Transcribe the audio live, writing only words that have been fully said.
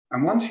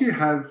And once you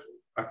have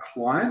a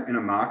client in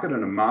a market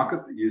and a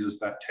market that uses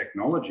that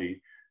technology,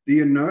 the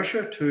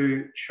inertia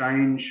to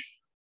change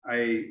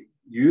a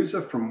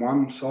user from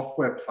one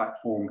software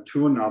platform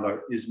to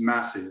another is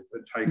massive.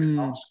 It takes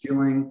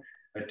upskilling,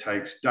 it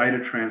takes data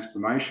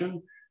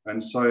transformation.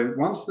 And so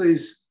once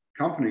these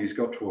companies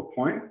got to a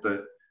point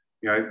that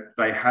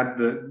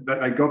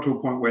they got to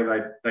a point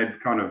where they'd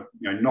kind of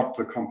knocked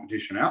the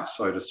competition out,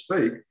 so to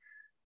speak,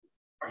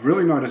 I've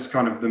really noticed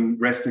kind of them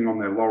resting on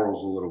their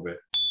laurels a little bit.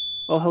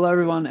 Well, hello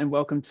everyone, and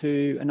welcome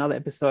to another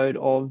episode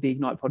of the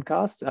Ignite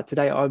podcast.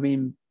 Today I've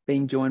been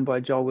being joined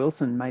by Joel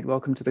Wilson. Mate,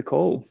 welcome to the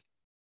call.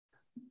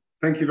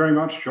 Thank you very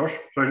much, Josh.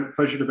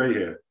 Pleasure to be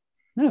here.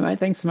 No, mate,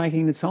 thanks for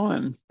making the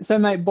time. So,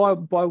 mate, by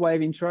way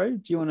of intro,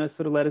 do you want to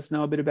sort of let us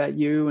know a bit about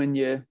you and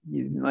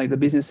the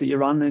business that you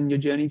run and your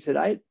journey to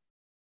date?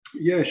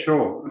 Yeah,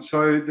 sure.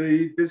 So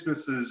the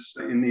business is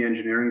in the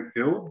engineering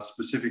field,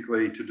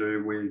 specifically to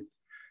do with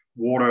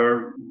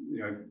water,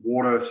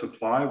 water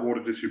supply,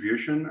 water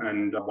distribution,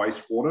 and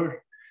wastewater,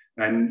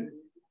 and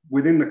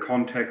within the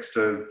context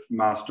of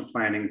master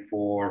planning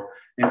for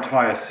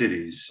entire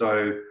cities.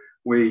 So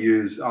we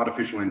use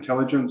artificial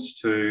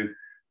intelligence to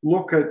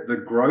look at the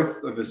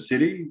growth of a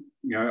city,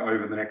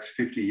 over the next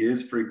 50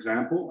 years, for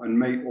example, and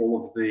meet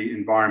all of the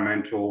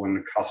environmental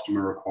and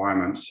customer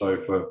requirements. So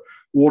for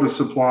water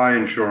supply,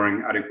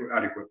 ensuring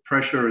adequate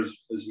pressure is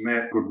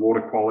met, good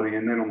water quality,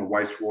 and then on the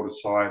wastewater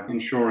side,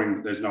 ensuring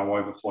that there's no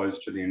overflows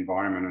to the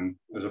environment. And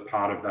as a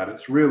part of that,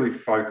 it's really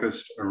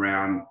focused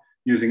around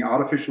using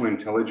artificial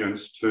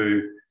intelligence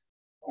to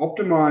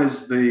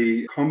optimize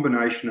the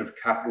combination of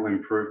capital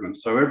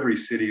improvements. So every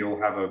city will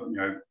have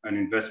an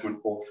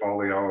investment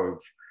portfolio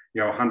of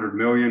 100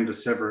 million to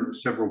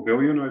several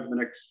billion over the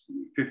next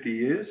 50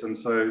 years. And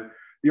so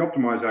the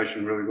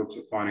optimization really looks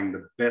at finding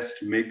the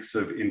best mix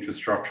of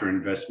infrastructure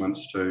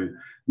investments to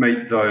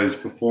meet those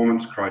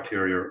performance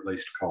criteria at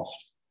least cost.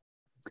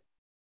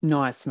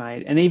 Nice,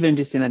 mate. And even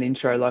just in that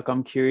intro,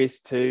 I'm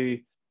curious to,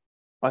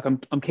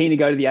 I'm keen to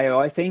go to the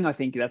AI thing. I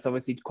think that's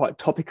obviously quite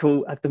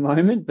topical at the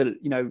moment, but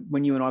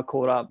when you and I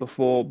caught up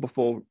before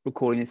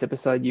recording this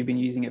episode, you've been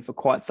using it for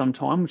quite some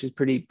time, which is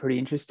pretty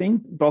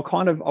interesting. But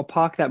I'll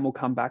park that and we'll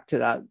come back to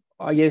that.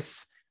 I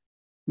guess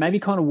maybe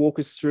kind of walk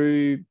us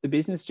through the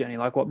business journey.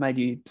 Like, what made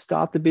you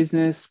start the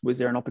business? Was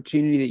there an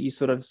opportunity that you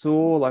sort of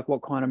saw? Like,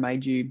 what kind of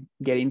made you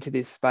get into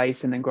this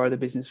space and then grow the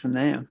business from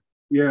there?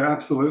 Yeah,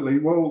 absolutely.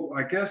 Well,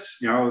 I guess,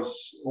 I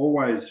was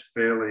always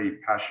fairly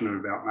passionate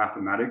about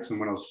mathematics. And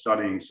when I was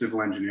studying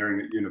civil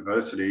engineering at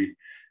university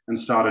and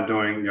started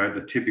doing,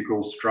 the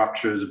typical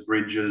structures,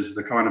 bridges,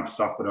 the kind of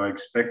stuff that I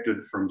expected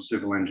from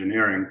civil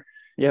engineering,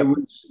 It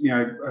was,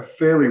 a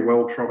fairly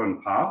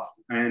well-trodden path.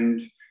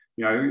 And,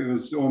 it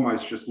was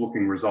almost just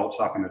looking results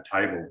up in a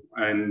table.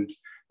 And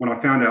when I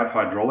found out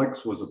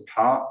hydraulics was a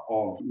part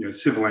of,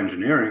 civil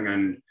engineering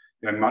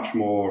and much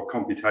more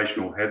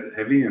computational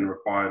heavy and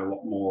required a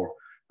lot more,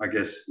 I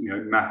guess,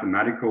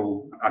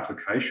 mathematical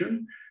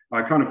application,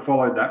 I kind of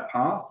followed that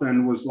path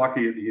and was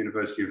lucky at the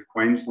University of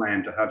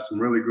Queensland to have some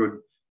really good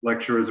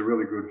lecturers, a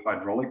really good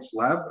hydraulics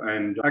lab,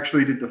 and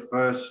actually did the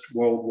first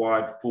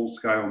worldwide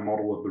full-scale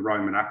model of the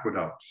Roman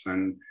aqueducts.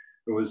 And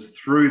it was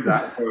through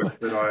that work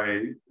that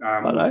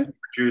I was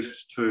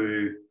introduced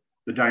to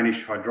the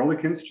Danish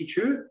Hydraulic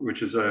Institute,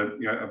 which is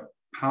a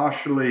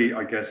partially,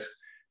 I guess,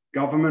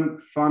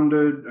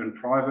 government-funded and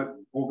private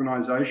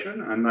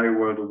organisation, and they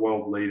were the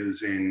world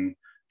leaders in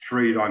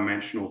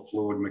three-dimensional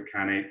fluid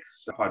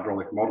mechanics,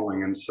 hydraulic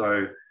modelling. And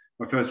so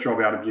my first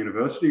job out of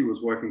university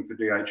was working for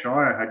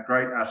DHI. I had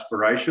great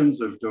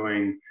aspirations of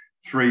doing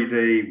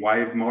 3D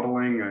wave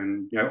modelling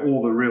and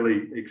all the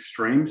really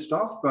extreme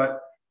stuff, but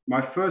my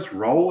first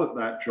role at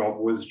that job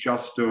was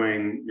just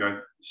doing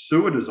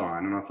sewer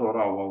design, and I thought,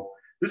 oh well,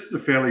 this is a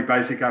fairly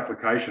basic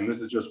application. This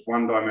is just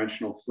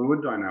one-dimensional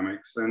fluid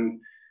dynamics. And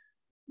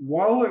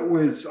while it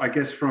was, I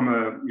guess, from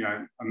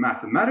a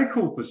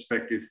mathematical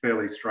perspective,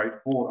 fairly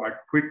straightforward, I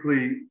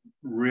quickly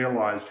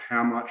realized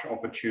how much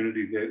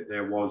opportunity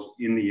there was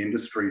in the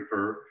industry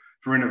for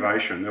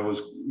innovation. There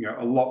was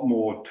a lot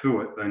more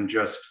to it than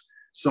just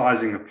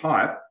sizing a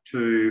pipe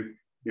to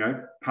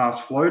pass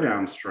flow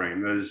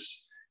downstream.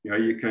 There's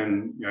you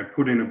can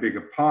put in a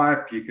bigger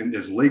pipe.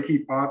 There's leaky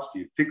pipes. Do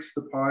you fix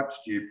the pipes?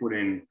 Do you put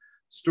in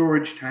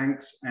storage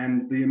tanks?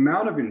 And the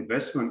amount of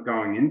investment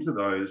going into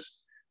those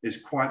is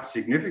quite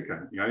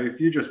significant. If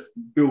you just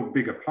build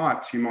bigger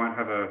pipes, you might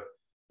have a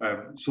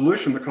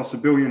solution that costs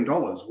 $1 billion.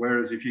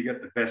 Whereas if you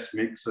get the best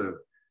mix of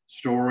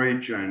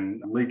storage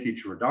and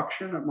leakage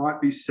reduction, it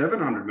might be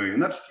 $700 million.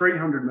 That's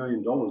 $300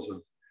 million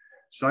of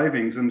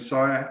savings. And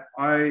so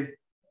I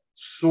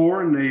saw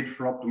a need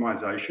for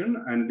optimization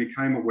and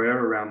became aware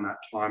around that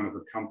time of a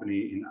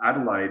company in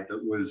Adelaide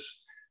that was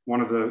one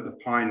of the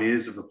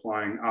pioneers of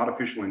applying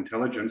artificial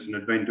intelligence and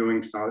had been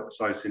doing so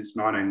since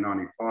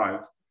 1995.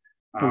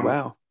 Oh,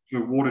 wow. To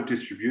water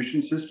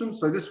distribution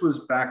systems. So this was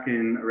back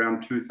in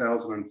around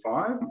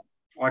 2005.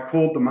 I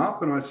called them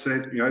up and I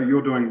said,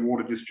 you're doing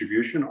water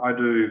distribution. I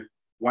do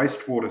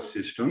wastewater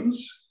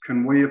systems.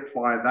 Can we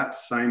apply that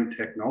same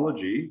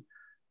technology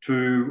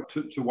to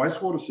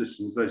wastewater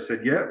systems. They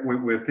said, yeah,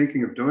 we're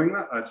thinking of doing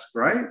that. That's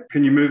great.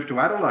 Can you move to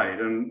Adelaide?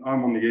 And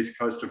I'm on the east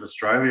coast of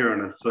Australia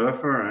and a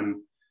surfer.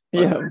 And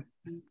I said,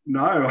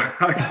 no,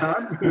 I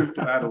can't move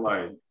to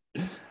Adelaide.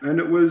 And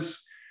it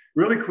was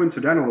really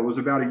coincidental. It was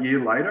about a year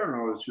later,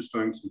 and I was just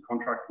doing some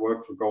contract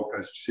work for Gold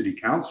Coast City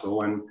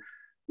Council and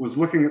was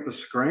looking at the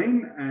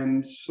screen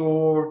and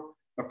saw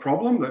a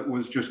problem that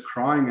was just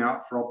crying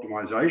out for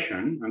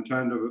optimization, and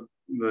turned to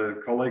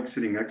the colleague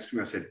sitting next to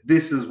me. I said,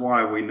 this is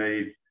why we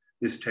need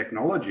this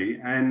technology.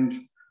 And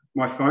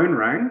my phone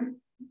rang,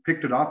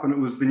 picked it up, and it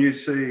was the new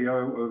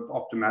CEO of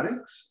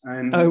Optimatics.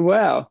 And oh,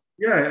 wow.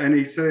 Yeah, and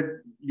he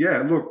said, yeah,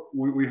 look,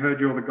 we heard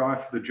you're the guy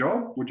for the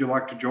job. Would you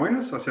like to join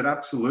us? I said,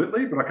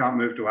 absolutely, but I can't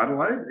move to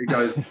Adelaide. He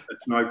goes,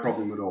 it's no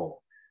problem at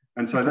all.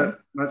 And so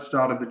that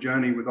started the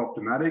journey with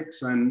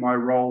Optimatics. And my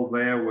role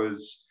there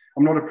was,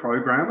 I'm not a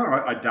programmer.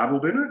 I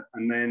dabbled in it.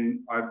 And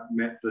then I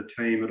met the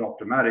team at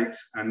Optimatics,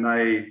 and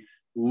they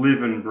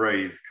live and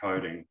breathe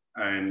coding.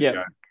 And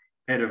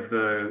head of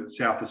the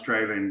South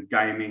Australian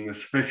Gaming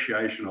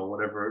Association or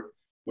whatever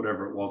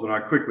it was. And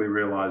I quickly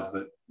realized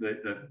that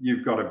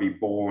you've got to be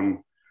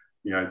born,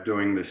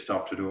 doing this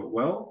stuff to do it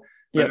well.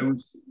 But it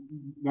was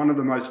one of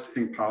the most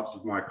interesting parts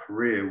of my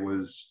career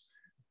was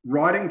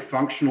writing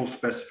functional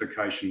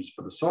specifications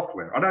for the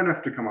software. I don't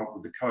have to come up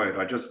with the code.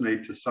 I just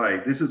need to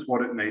say, this is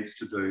what it needs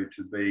to do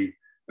to be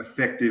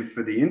effective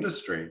for the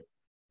industry.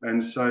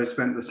 And so I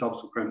spent the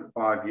subsequent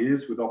 5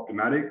 years with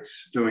Optimatics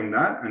doing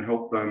that and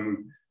helped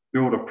them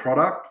build a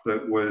product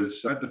that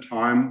was, at the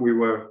time, we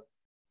were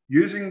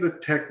using the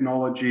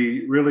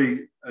technology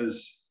really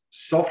as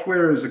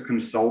software as a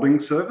consulting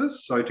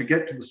service. So to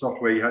get to the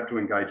software, you had to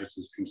engage us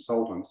as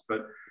consultants,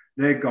 but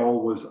their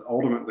goal was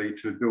ultimately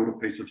to build a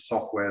piece of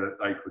software that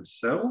they could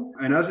sell.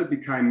 And as it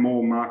became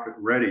more market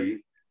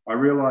ready, I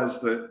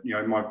realized that,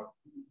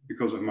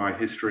 because of my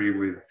history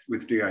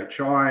with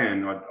DHI,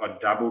 and I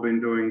dabbled in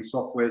doing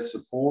software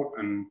support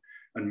and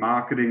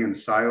marketing and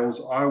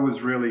sales, I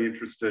was really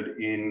interested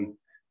in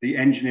the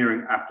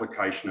engineering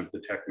application of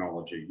the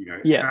technology.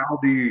 How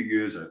do you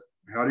use it?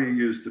 How do you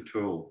use the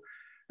tool?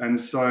 And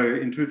so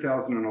in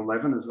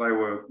 2011, as they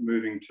were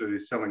moving to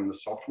selling the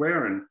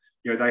software, and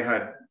they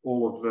had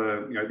all of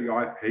the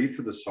the IP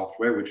for the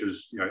software, which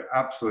is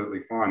absolutely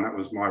fine. That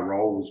was my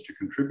role, was to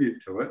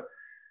contribute to it.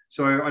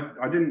 So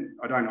I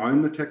don't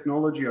own the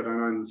technology, I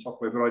don't own the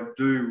software, but I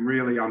do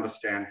really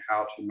understand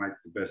how to make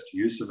the best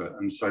use of it.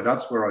 And so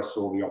that's where I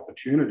saw the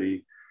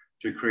opportunity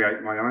to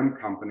create my own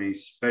company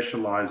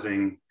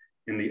specializing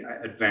in the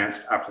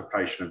advanced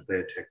application of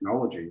their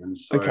technology. And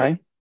so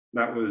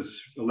that was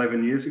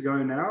 11 years ago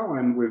now,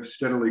 and we've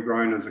steadily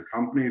grown as a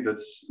company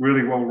that's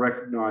really well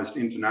recognized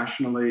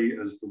internationally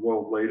as the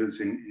world leaders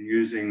in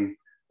using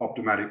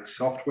Optimatics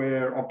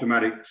software.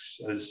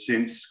 Optimatics has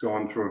since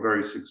gone through a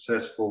very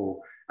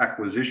successful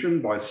acquisition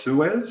by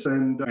Suez.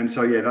 And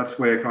so, that's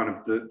where kind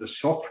of the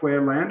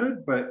software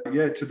landed. But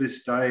to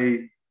this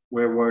day,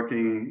 we're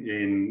working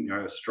in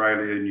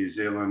Australia, New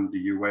Zealand, the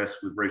US.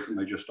 We've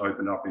recently just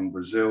opened up in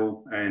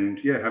Brazil, and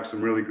have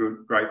some really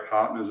great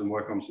partners and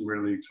work on some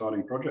really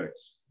exciting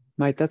projects.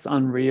 Mate, that's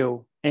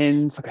unreal.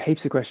 And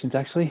heaps of questions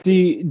actually.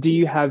 Do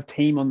you have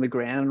team on the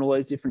ground in all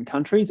those different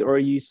countries, or are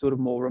you sort of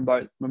more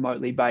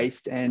remotely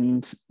based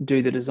and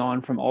do the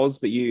design from Oz,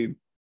 but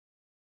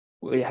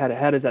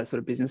how does that sort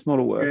of business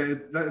model work? Yeah,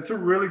 that's a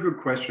really good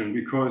question,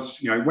 because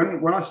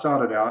when I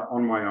started out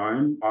on my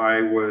own,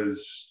 I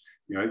was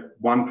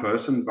one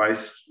person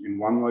based in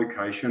one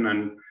location,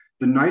 and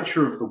the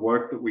nature of the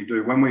work that we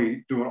do when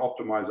we do an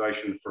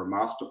optimization for a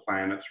master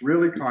plan, it's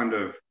really kind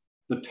of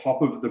the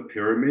top of the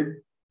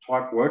pyramid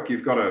type work.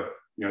 You've got to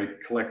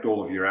collect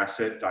all of your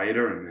asset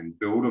data and then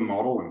build a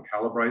model and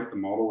calibrate the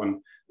model,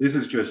 and this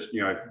is just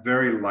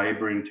very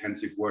labor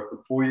intensive work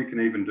before you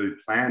can even do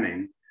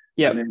planning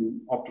and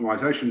then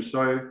optimization.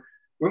 So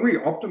when we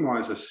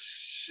optimize a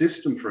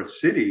system for a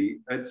city,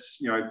 it's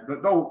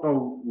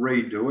they'll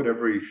redo it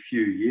every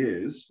few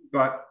years,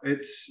 but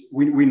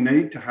we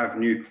need to have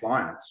new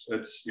clients.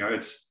 It's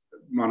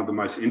one of the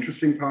most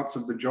interesting parts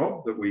of the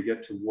job, that we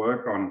get to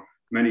work on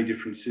many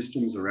different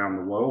systems around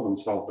the world and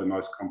solve the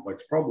most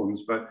complex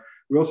problems. But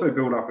we also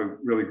build up a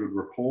really good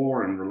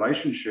rapport and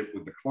relationship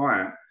with the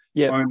client.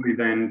 Only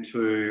then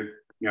to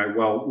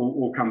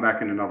we'll come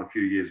back in another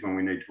few years when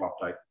we need to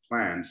update the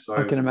plan. So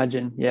I can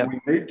imagine.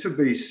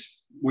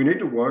 We need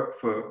to work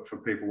for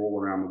people all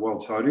around the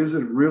world. So it is a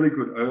really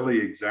good early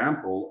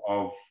example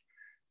of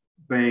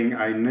being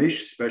a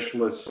niche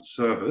specialist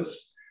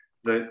service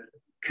that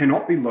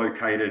cannot be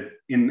located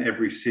in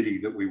every city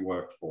that we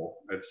work for.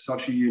 It's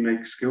such a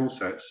unique skill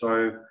set.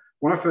 So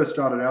when I first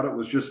started out, it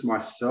was just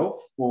myself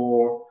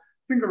for,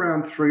 I think,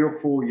 around 3 or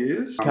 4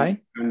 years.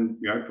 And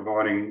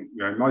providing,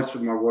 most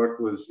of my work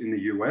was in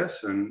the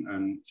US and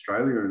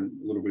Australia and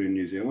a little bit in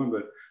New Zealand,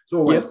 but it's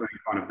always been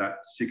kind of that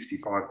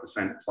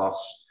 65%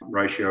 plus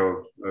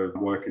ratio of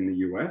work in the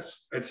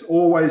US. It's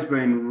always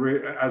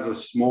been, as a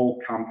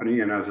small company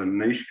and as a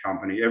niche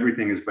company,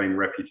 everything has been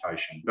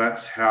reputation.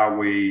 That's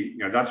how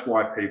that's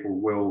why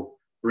people will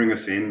bring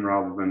us in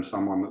rather than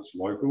someone that's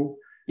local.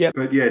 Yep.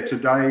 But yeah,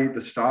 today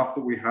the staff that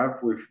we have,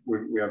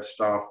 we have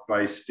staff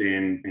based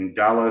in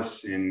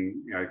Dallas,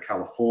 in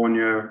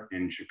California,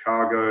 in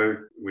Chicago.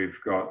 We've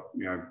got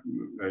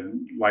a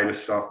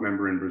latest staff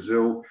member in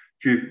Brazil,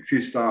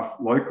 few staff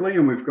locally,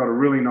 and we've got a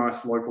really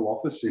nice local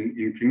office in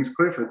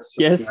Kingscliff. It's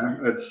Yes.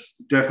 it's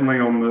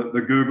definitely on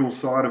the Google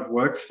side of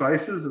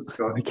workspaces. It's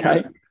got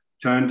Okay.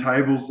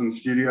 Turntables and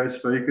studio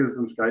speakers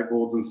and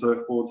skateboards and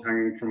surfboards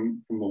hanging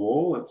from the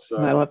wall.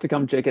 I'll have to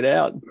come check it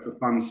out. It's a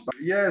fun space.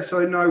 Yeah,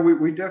 so no,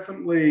 we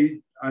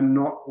definitely are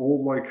not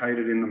all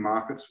located in the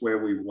markets where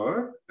we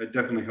work. It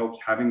definitely helps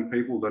having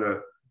people that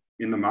are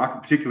in the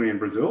market, particularly in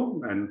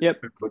Brazil, and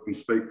people that can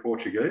speak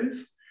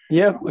Portuguese.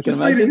 Yeah, I can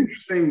imagine. An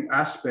interesting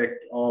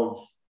aspect of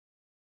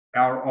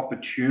our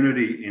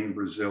opportunity in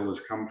Brazil has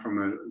come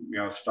from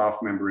a staff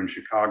member in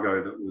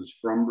Chicago that was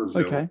from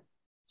Brazil. Okay.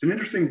 It's an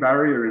interesting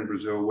barrier in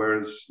Brazil,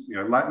 whereas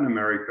Latin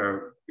America,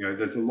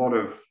 there's a lot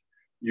of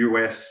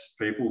US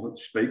people that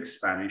speak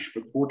Spanish,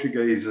 but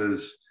Portuguese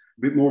is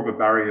a bit more of a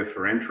barrier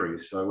for entry.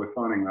 So we're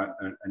finding that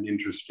an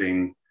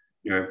interesting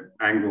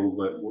angle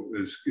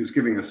that is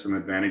giving us some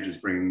advantages,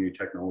 bringing new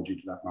technology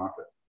to that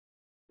market.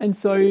 And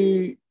so,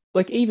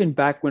 like, even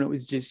back when it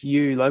was just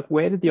you, like,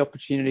 where did the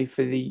opportunity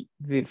for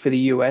the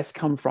US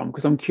come from?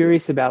 Because I'm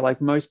curious about,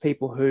 like, most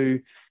people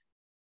who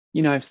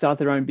start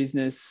their own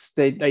business,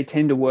 they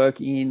tend to work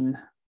in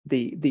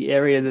the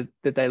area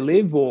that they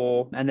live,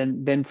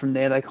 and then from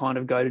there they kind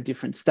of go to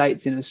different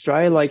states in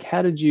Australia. Like,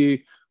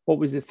 what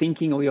was the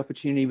thinking or the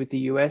opportunity with the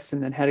US,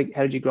 and then how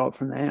did you grow up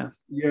from there?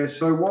 Yeah,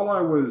 so while I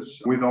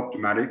was with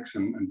Optomatics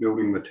and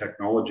building the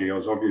technology, I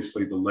was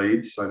obviously the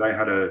lead. So they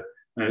had a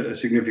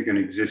significant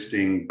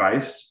existing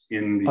base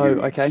in the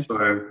US. Okay.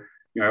 So,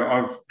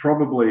 I've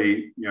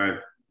probably,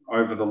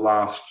 over the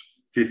last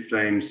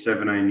 15,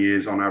 17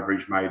 years on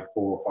average made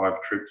 4 or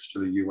 5 trips to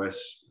the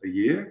US a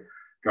year,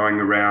 going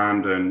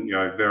around and,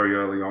 very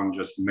early on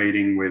just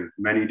meeting with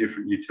many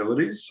different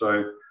utilities.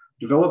 So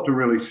developed a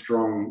really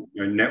strong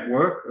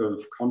network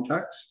of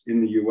contacts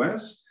in the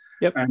US.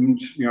 Yep. And,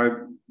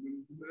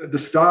 the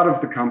start of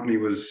the company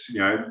was,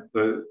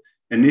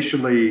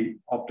 initially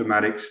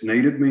Optomatics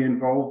needed me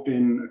involved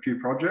in a few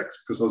projects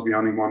because I was the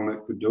only one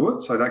that could do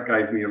it. So that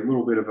gave me a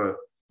little bit of a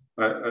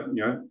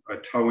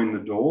toe in the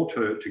door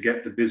to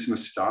get the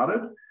business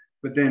started.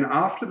 But then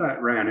after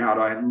that ran out,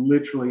 I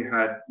literally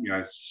had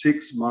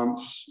 6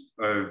 months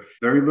of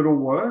very little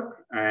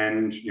work,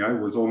 and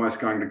was almost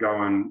going to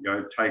go and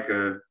take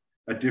a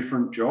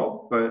different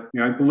job, but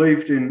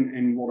believed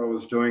in what I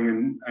was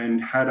doing,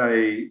 and had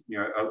a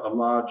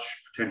large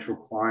potential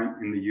client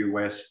in the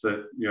US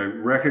that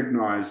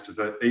recognized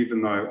that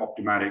even though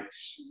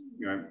Optomatics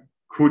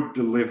could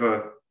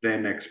deliver their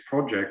next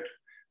project,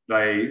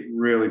 they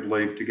really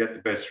believed to get the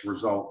best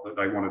result that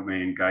they wanted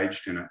me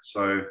engaged in it.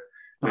 So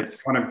nice.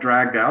 It kind of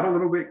dragged out a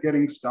little bit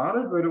getting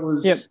started, but it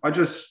was, I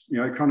just,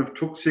 kind of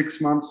took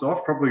 6 months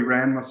off, probably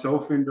ran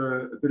myself into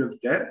a bit of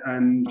debt,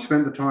 and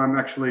spent the time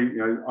actually,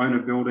 owner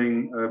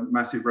building a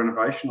massive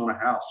renovation on a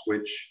house,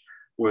 which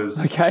was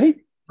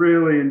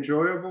really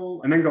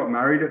enjoyable. And then got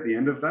married at the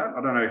end of that.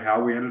 I don't know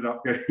how we ended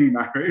up getting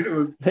married. It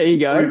was there you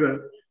go.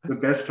 The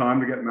best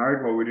time to get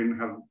married while we didn't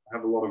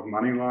have a lot of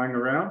money lying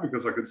around,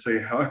 because I could see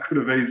how I could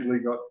have easily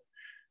got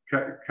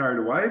carried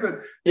away.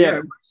 But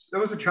it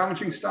was a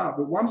challenging start.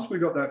 But once we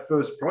got that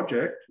first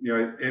project,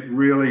 it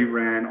really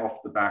ran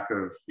off the back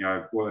of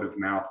word of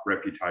mouth,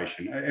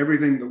 reputation.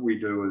 Everything that we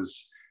do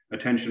is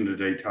attention to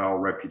detail,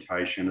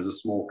 reputation. As a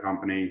small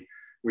company,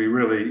 we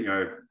really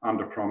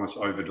under promise,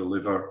 over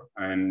deliver.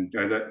 And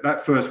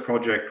that first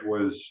project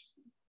was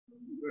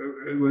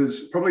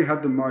probably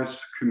had the most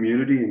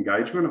community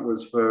engagement. It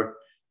was for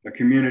a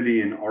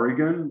community in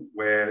Oregon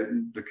where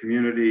the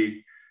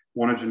community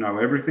wanted to know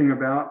everything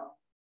about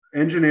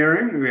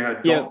engineering. We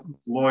had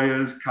doctors,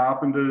 lawyers,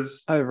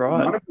 carpenters. Oh,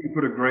 right. None of them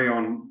could agree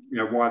on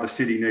why the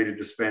city needed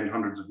to spend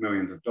hundreds of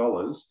millions of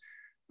dollars.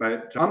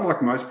 But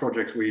unlike most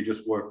projects where you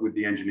just work with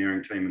the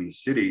engineering team in the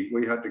city,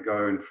 we had to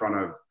go in front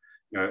of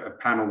a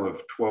panel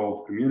of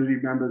 12 community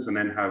members and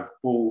then have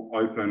full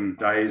open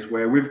days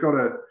where we've got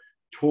to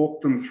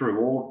talk them through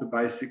all of the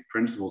basic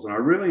principles. And I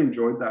really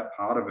enjoyed that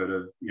part of it,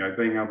 of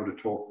being able to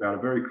talk about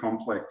a very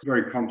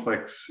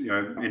complex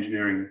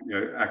engineering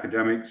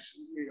academics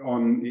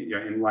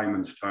in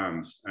layman's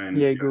terms. And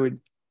good.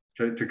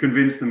 To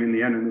convince them in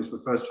the end. And it was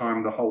the first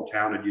time the whole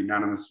town had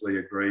unanimously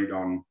agreed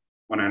on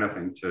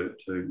anything to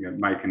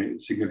make a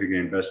significant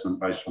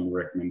investment based on the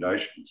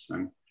recommendations.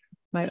 And,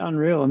 mate,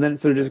 unreal. And then it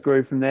sort of just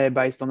grew from there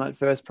based on that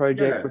first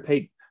project,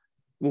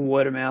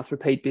 word of mouth,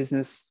 repeat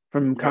business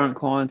from current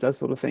clients, that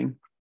sort of thing.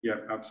 Yeah,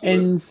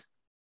 absolutely. And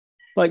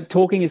like,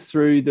 talking us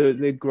through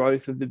the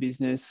growth of the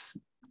business,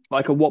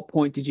 like, at what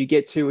point did you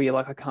get to where you're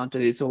like, I can't do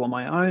this all on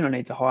my own, I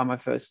need to hire my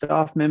first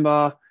staff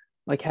member?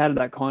 Like, how did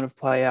that kind of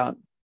play out?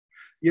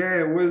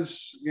 Yeah, it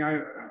was,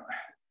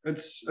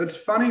 it's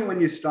funny when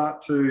you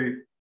start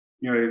to,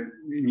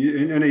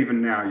 and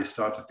even now you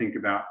start to think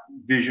about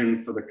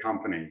vision for the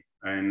company.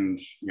 And,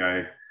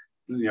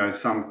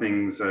 some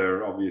things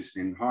are obvious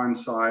in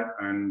hindsight.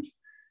 And,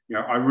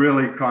 I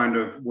really kind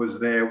of was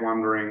there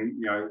wondering,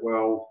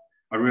 well,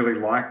 I really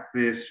like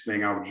this,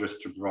 being able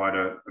just to provide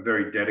a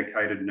very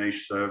dedicated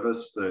niche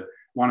service.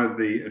 One of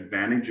the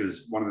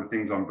advantages, one of the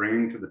things I'm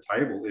bringing to the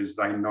table is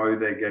they know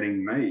they're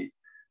getting me.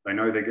 They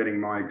know they're getting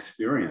my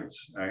experience.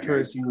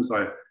 As soon as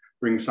I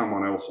bring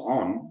someone else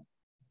on,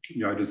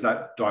 does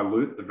that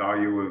dilute the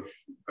value of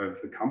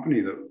the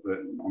company that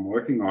I'm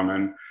working on?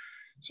 And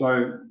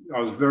so I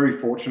was very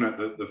fortunate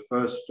that the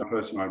first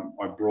person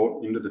I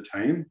brought into the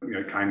team,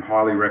 came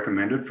highly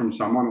recommended from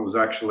someone. It was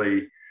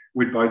actually,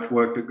 we'd both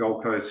worked at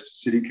Gold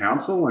Coast City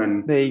Council,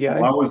 and there you go.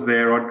 while I was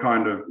there, I'd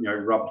kind of,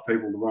 rubbed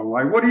people the wrong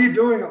way. What are you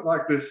doing it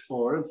like this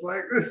for? It's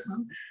like, this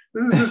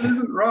just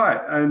isn't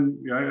right. And,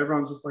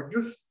 everyone's just like,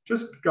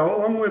 just go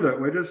along with it.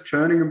 We're just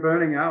churning and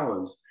burning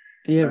hours.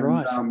 Yeah, and,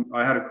 right.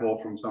 I had a call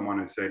from someone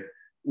who said,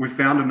 we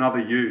found another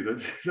you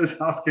that's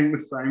asking the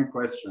same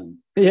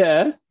questions.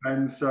 Yeah.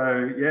 And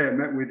so,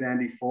 met with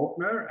Andy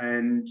Faulkner,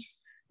 and,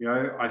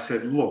 I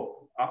said,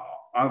 look,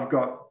 I've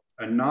got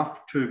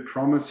enough to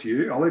promise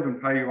you. I'll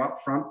even pay you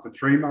up front for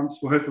 3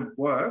 months worth of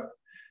work.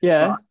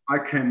 Yeah. I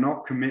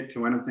cannot commit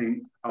to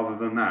anything other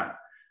than that.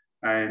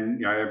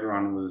 And,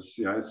 everyone was,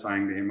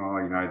 saying to him,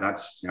 oh,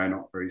 that's,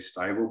 not very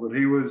stable. But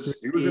he was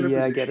in a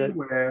position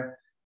where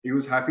he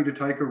was happy to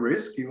take a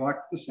risk. He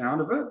liked the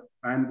sound of it,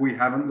 and we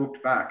haven't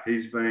looked back.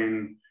 He's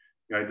been,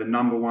 the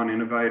number one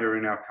innovator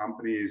in our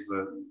company. Is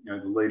the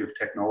lead of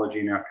technology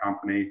in our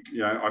company.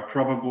 I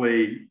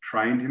probably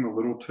trained him a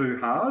little too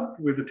hard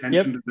with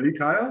attention to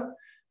detail,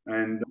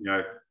 and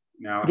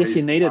now I guess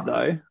you need it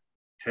though.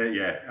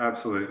 Yeah,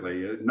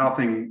 absolutely.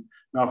 Nothing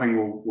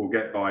will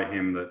get by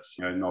him that's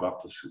not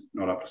up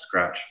to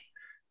scratch.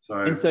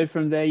 So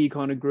from there, you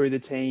kind of grew the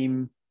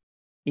team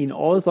in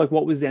Oz. Like,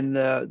 what was then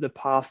the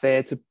path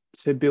there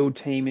to build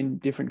team in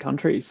different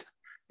countries?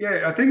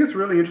 Yeah, I think it's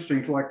really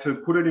interesting to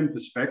put it in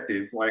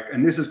perspective.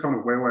 And this is kind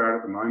of where we're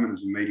at the moment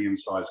as a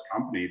medium-sized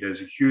company.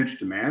 There's a huge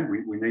demand.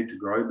 We need to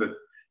grow, but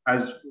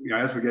as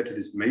we get to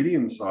this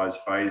medium-sized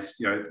phase,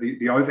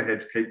 the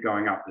overheads keep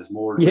going up. There's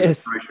more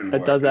administration. Yes,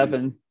 that does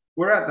happen.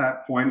 We're at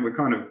that point. We're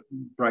kind of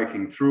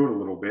breaking through it a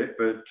little bit,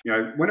 but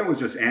when it was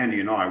just Andy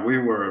and I, we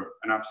were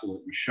an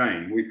absolute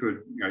machine. We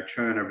could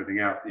churn everything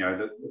out.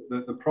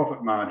 The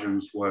profit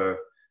margins were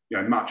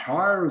much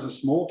higher as a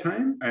small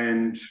team,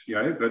 and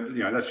but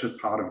that's just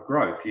part of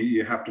growth.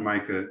 You have to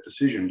make a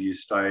decision. Do you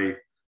stay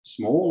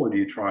small or do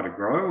you try to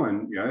grow?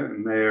 And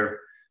and there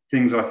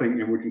things, I think,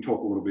 and we can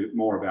talk a little bit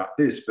more about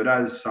this, but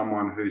as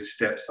someone who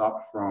steps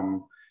up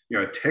from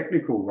a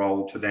technical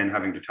role to then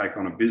having to take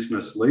on a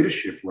business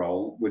leadership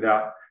role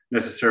without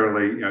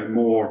necessarily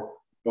more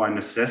by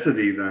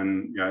necessity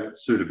than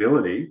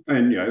suitability,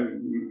 and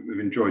we've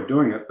enjoyed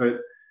doing it. But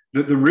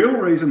the real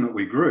reason that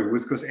we grew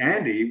was because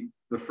Andy,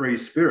 the free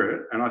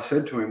spirit, and I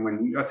said to him,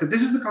 when I said,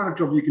 this is the kind of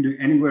job you can do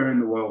anywhere in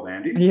the world,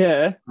 Andy.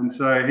 Yeah. And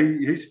so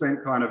he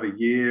spent kind of a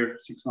year,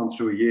 6 months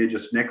to a year,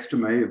 just next to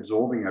me,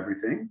 absorbing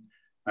everything.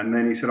 And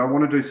then he said, I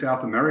want to do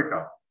South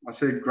America. I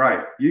said, great,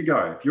 you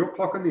go. If you're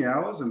clocking the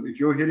hours and if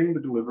you're hitting the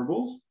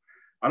deliverables,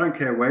 I don't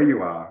care where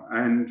you are.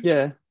 And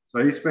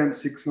so he spent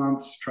 6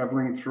 months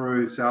traveling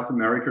through South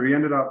America. He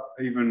ended up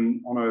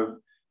even on a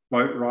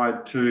boat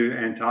ride to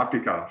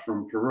Antarctica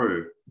from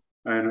Peru.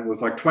 And it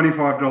was like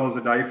 $25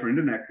 a day for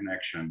internet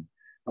connection.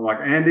 I'm like,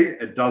 Andy,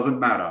 it doesn't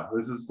matter.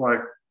 This is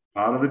like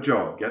part of the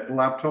job. Get the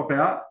laptop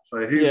out.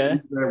 So he's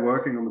there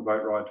working on the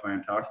boat ride to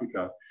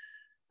Antarctica.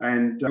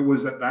 And it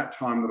was at that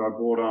time that I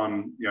brought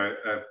on,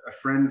 a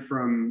friend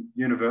from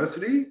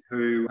university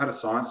who had a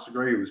science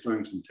degree, who was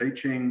doing some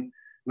teaching,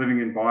 living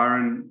in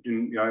Byron,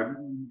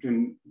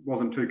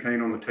 wasn't too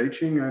keen on the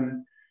teaching.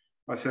 And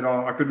I said,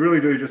 I could really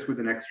do just with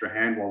an extra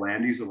hand while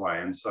Andy's away.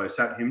 And so I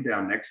sat him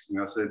down next to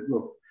me. I said,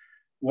 look,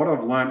 what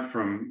I've learned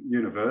from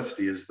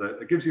university is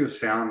that it gives you a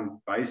sound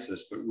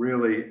basis, but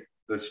really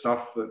the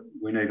stuff that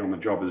we need on the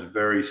job is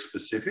very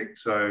specific.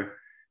 So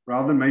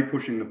rather than me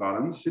pushing the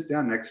buttons, sit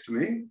down next to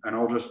me,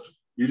 and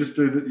you just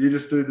do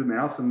the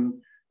mouse, and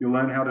you'll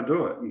learn how to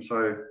do it. And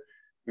so,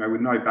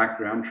 with no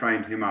background,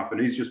 trained him up,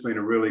 and he's just been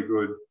a really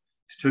good.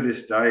 To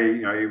this day,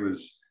 he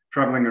was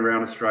traveling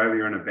around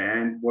Australia in a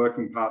band,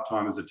 working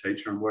part-time as a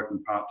teacher and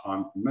working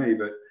part-time for me.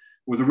 But it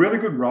was a really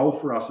good role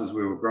for us as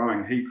we were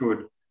growing. He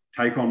could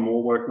take on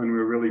more work when we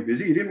were really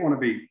busy. He didn't want to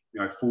be,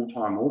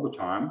 full-time all the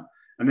time.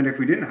 And then if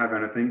we didn't have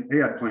anything, he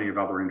had plenty of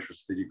other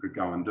interests that he could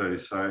go and do.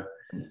 So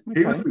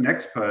he was the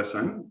next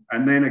person.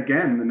 And then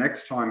again, the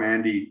next time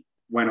Andy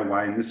went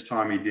away, and this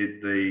time he did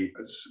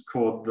it's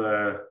called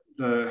the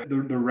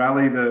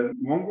rally, the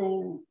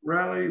Mongol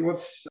rally.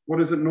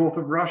 What is it, north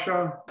of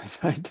Russia?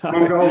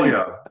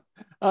 Mongolia.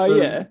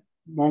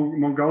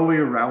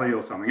 Mongolia rally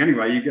or something.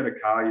 Anyway, you get a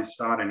car, you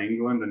start in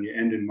England and you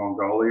end in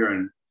Mongolia,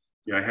 and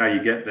how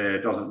you get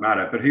there doesn't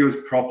matter. But he was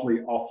properly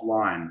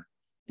offline.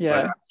 So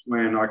that's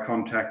when I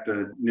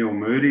contacted Neil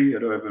Moody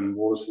at Urban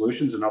Water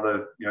Solutions,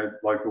 another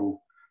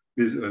local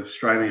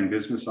Australian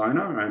business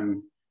owner,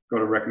 and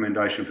got a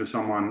recommendation for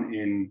someone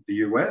in the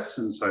US.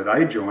 And so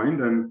they joined,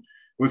 and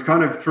it was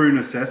kind of through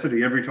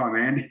necessity. Every time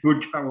Andy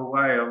would go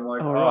away, I'm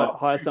like, All right,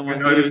 hire we're someone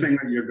noticing new.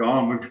 that you're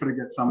gone. We've got to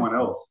get someone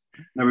else.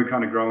 Then we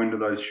kind of grow into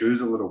those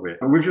shoes a little bit.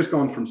 But we've just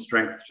gone from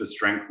strength to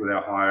strength with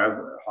our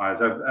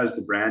hires. As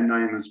the brand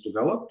name has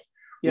developed,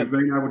 Yep.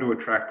 we've been able to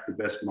attract the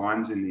best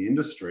minds in the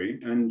industry.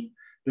 And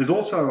there's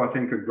also, I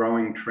think, a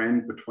growing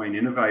trend between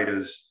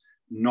innovators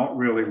not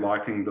really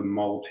liking the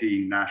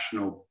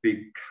multinational big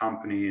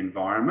company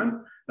environment.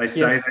 They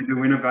say Yes. they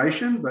do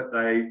innovation, but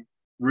they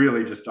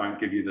really just don't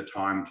give you the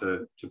time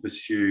to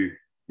pursue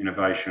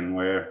innovation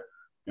where,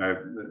 you know,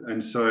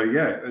 and so,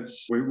 yeah,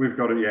 we've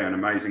got an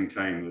amazing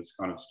team that's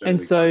kind of steadily.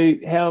 And so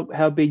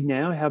how big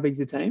now? How big's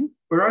the team?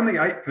 We're only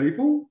 8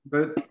 people,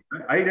 but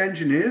 8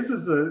 engineers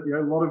is a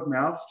lot of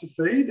mouths to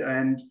feed.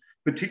 And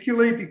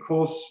particularly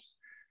because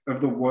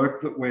of the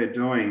work that we're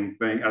doing,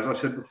 being, as I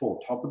said before,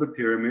 top of the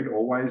pyramid,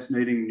 always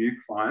needing new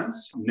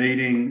clients,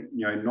 needing,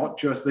 not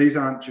just, these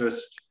aren't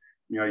just,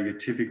 your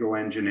typical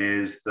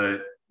engineers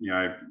that,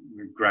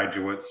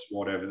 graduates,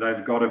 whatever.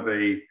 They've got to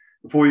be,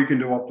 before you can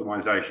do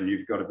optimization,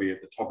 you've got to be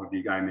at the top of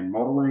your game in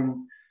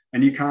modeling.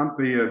 And you can't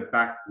be a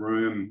back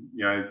room,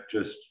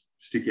 just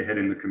stick your head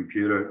in the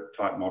computer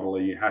type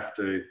modeler. You have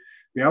to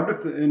be able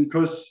to, and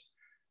because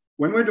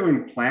when we're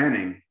doing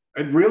planning,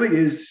 it really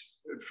is,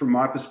 from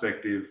my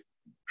perspective,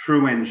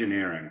 true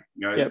engineering,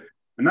 Yep.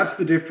 And that's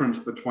the difference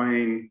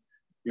between,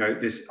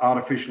 this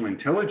artificial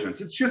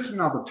intelligence. It's just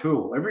another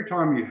tool. Every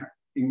time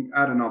you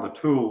add another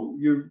tool,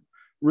 you're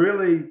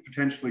really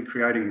potentially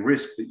creating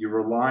risk that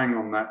you're relying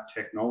on that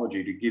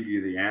technology to give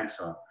you the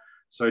answer.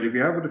 So to be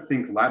able to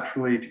think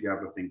laterally, to be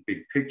able to think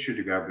big picture,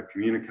 to be able to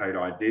communicate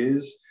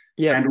ideas,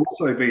 Yep. and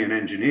also be an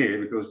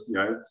engineer, because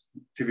it's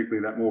typically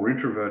that more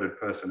introverted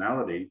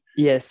personality.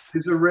 Yes.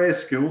 It's a rare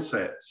skill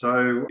set.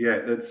 So yeah,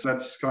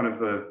 that's kind of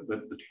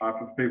the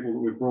type of people that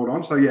we've brought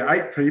on. So yeah,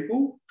 8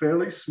 people,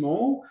 fairly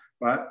small,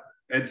 but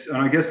and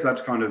I guess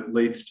that's kind of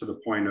leads to the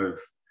point of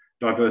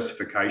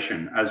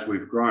diversification. As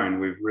we've grown,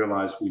 we've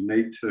realized we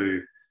need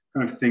to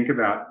kind of think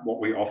about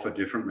what we offer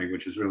differently,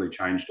 which has really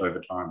changed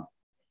over time.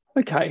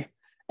 Okay.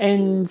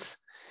 And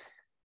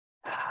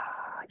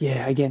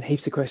yeah, again,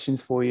 heaps of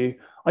questions for you.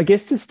 I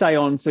guess to stay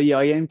on, so yeah,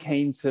 I am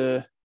keen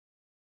to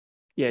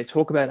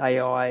talk about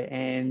AI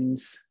and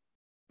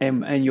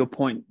your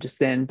point just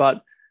then.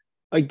 But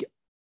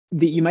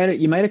you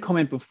made a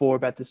comment before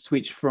about the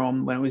switch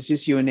from when it was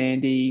just you and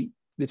Andy,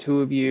 the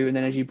two of you, and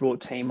then as you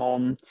brought team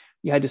on,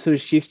 you had to sort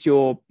of shift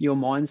your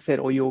mindset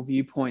or your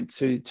viewpoint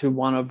to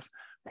one of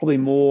probably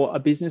more a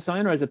business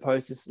owner as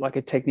opposed to like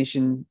a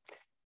technician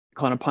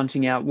kind of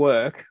punching out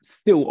work.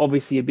 Still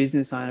obviously a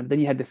business owner, but then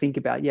you had to think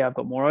about, I've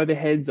got more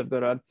overheads, I've got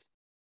to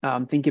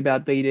think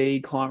about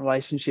BD, client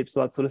relationships,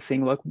 that sort of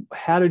thing. Like,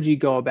 how did you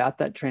go about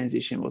that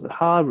transition? Was it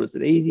hard? Was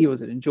it easy?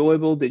 Was it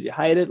enjoyable? Did you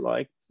hate it?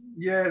 Like,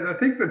 yeah, I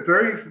think the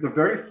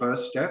very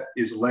first step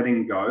is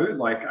letting go.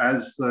 Like,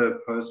 as the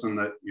person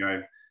that,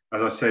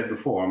 as I said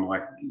before, I'm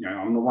like,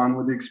 I'm the one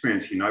with the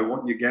experience,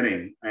 what you're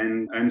getting.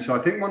 And so I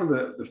think one of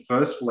the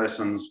first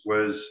lessons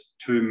was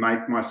to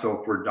make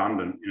myself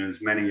redundant in as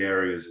many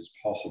areas as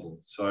possible.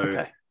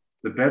 So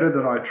the better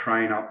that I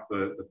train up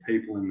the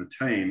people in the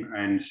team,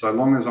 and so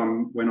long as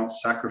we're not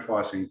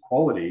sacrificing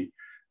quality,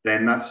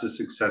 then that's a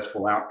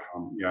successful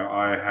outcome.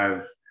 I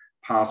have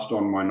passed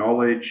on my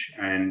knowledge,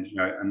 and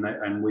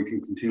and we can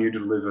continue to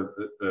deliver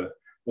the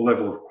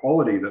level of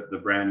quality that the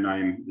brand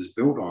name is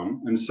built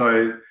on. And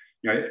so,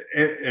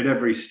 at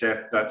every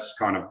step, that's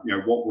kind of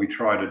what we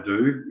try to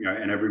do.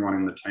 And everyone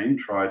in the team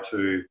try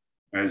to,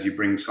 as you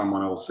bring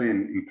someone else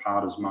in,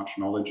 impart as much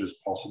knowledge as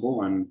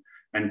possible,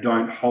 and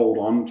don't hold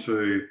on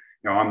to,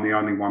 I'm the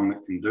only one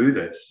that can do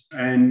this.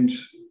 And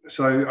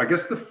so I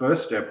guess the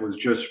first step was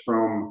just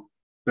from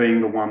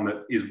being the one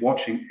that is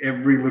watching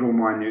every little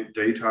minute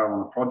detail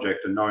on a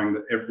project and knowing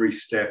that every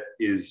step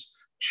is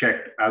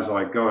checked as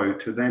I go,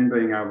 to then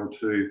being able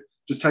to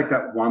just take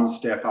that one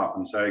step up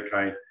and say,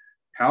 okay,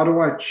 how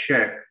do I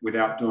check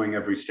without doing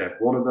every step?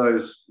 What are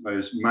those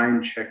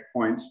main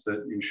checkpoints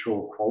that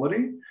ensure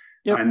quality?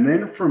 Yep. And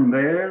then from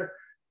there,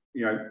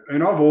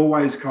 and I've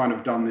always kind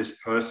of done this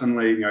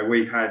personally.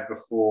 We had,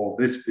 before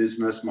this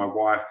business, my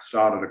wife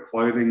started a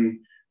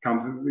clothing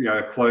company,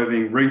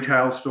 clothing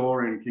retail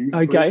store in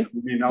Kingsford. Okay.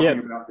 We knew nothing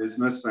about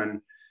business,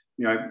 and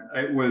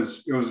it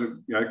was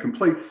a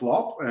complete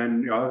flop.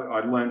 And I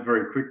learned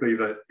very quickly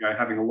that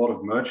having a lot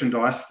of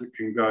merchandise that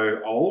can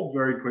go old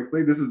very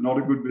quickly, this is not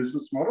a good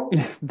business model.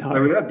 No.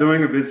 So without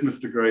doing a business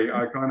degree,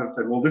 I kind of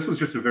said, well, this was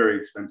just a very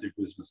expensive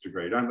business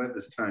degree. Don't let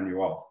this turn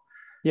you off.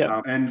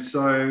 Yeah. And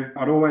so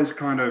I'd always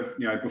kind of,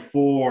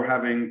 before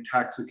having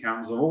tax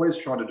accountants, I've always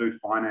tried to do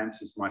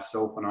finances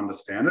myself and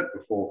understand it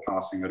before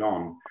passing it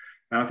on.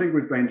 And I think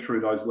we've been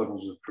through those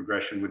levels of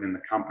progression within the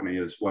company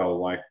as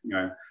well, like,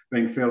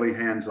 being fairly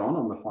hands-on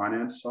on the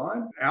finance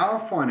side. Our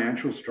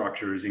financial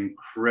structure is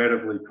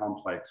incredibly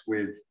complex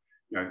with,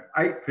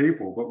 8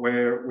 people, but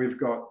we've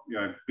got,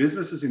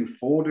 businesses in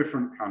 4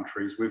 different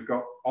countries. We've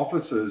got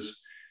offices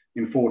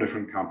in 4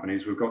 different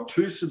companies. We've got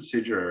 2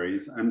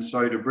 subsidiaries. And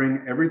so to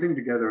bring everything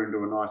together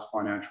into a nice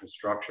financial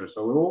structure.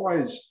 So we're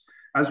always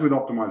as with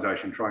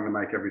optimization, trying to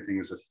make everything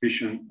as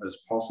efficient as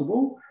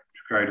possible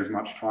to create as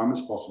much time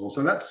as possible.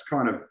 So that's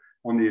kind of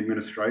on the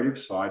administrative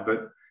side.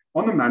 But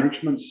on the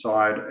management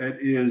side, it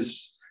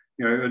is,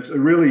 it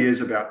really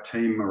is about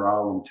team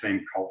morale and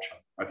team culture.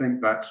 I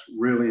think that's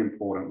really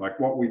important. Like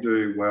what we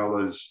do well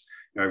is,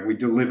 we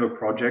deliver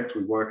projects,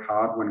 we work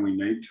hard when we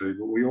need to,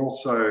 but we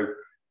also,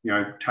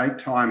 take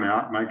time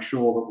out, make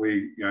sure that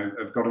we,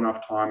 have got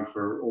enough time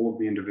for all of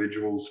the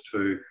individuals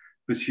to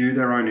pursue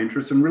their own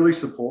interests and really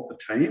support the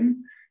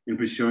team in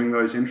pursuing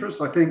those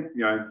interests. I think,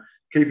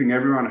 keeping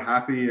everyone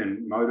happy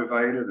and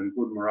motivated and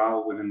good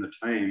morale within the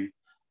team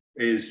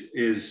is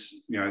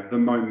the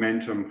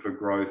momentum for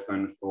growth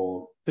and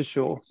for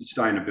sure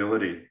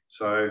sustainability.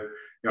 So,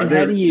 and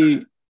how do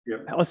you?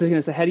 Yep. I was just going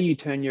to say, how do you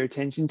turn your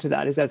attention to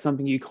that? Is that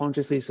something you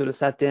consciously sort of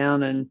sat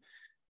down and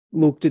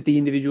looked at the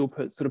individual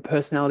sort of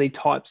personality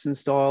types and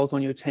styles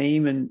on your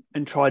team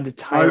and tried to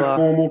tailor? No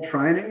formal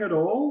training at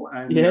all.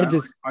 And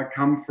I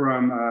come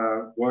from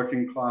a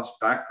working class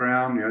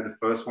background, the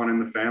first one in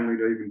the family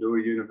to even do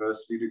a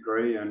university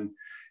degree. And,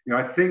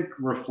 I think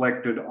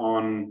reflected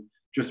on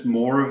just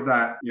more of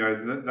that,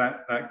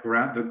 that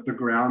ground, the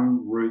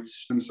ground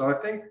roots. And so I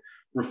think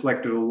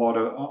reflected on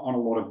a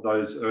lot of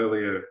those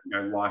earlier,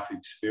 life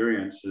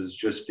experiences,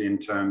 just in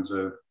terms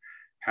of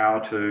how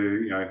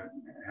to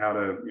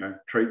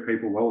treat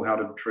people well, how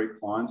to treat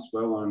clients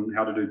well, and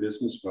how to do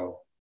business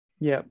well.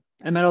 Yeah.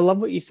 And Matt, I love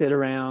what you said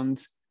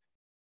around,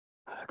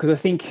 because I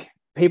think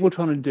people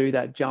trying to do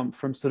that jump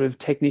from sort of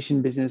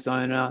technician business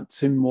owner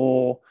to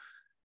more,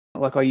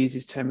 like I use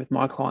this term with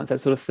my clients, that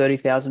sort of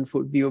 30,000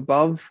 foot view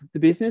above the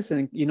business,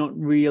 and you're not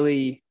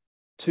really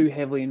too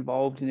heavily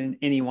involved in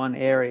any one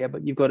area,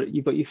 but you've got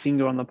your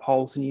finger on the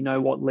pulse and you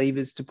know what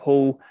levers to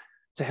pull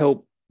to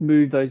help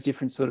move those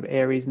different sort of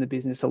areas in the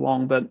business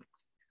along. But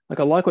like,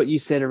 I like what you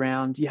said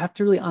around, you have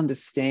to really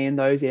understand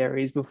those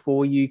areas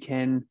before you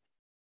can,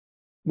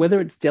 whether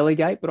it's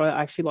delegate, but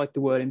I actually like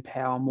the word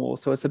empower more.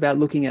 So it's about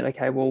looking at,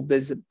 okay, well,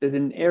 there's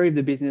an area of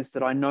the business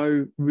that I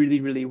know really,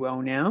 really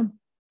well now,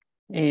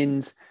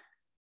 and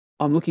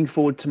I'm looking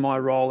forward to my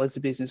role as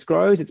the business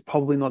grows. It's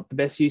probably not the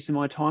best use of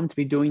my time to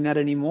be doing that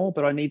anymore,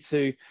 but I need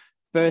to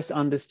first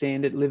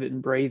understand it, live it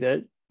and breathe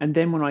it. And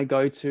then when I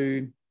go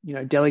to,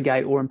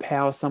 delegate or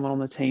empower someone on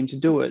the team to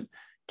do it,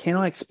 can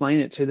I explain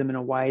it to them in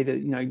a way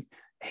that,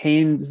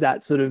 hands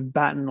that sort of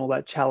baton or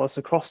that chalice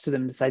across to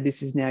them to say,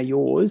 this is now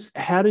yours?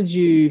 How did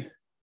you,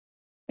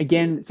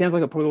 again, it sounds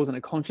like it probably wasn't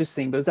a conscious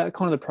thing, but is that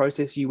kind of the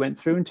process you went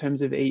through in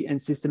terms of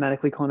and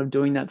systematically kind of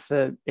doing that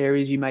for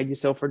areas you made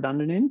yourself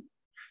redundant in?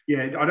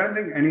 Yeah, I don't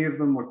think any of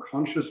them were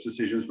conscious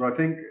decisions, but I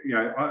think,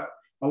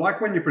 I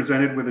like when you're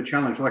presented with a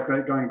challenge, like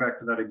that, going back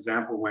to that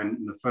example when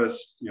in the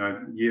first,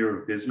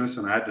 year of business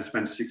and I had to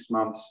spend 6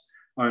 months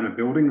owner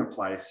building a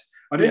place.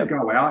 I didn't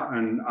go out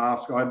and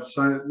ask. I had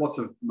lots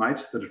of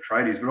mates that are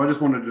tradies, but I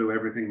just wanted to do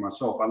everything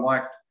myself. I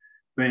liked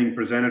being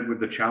presented with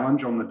the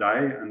challenge on the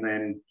day and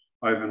then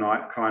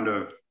overnight kind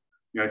of,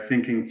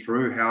 thinking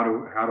through how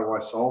do I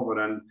solve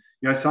it. And,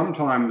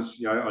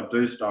 sometimes, I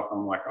do stuff.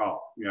 I'm like,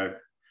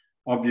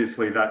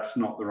 obviously that's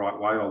not the right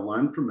way. I'll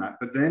learn from that.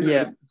 But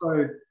then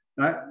so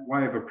that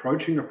way of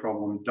approaching a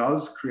problem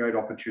does create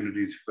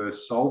opportunities for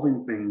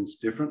solving things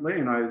differently.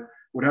 And I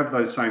would have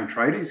those same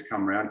tradies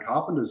come around,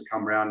 carpenters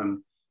come around and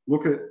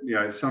look at,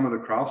 some of the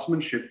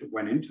craftsmanship that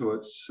went into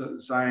it,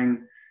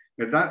 saying,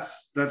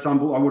 that's I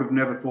would have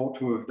never thought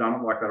to have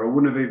done it like that. I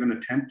wouldn't have even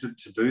attempted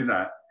to do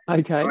that.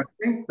 Okay. So I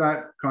think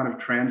that kind of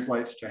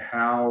translates to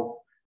how,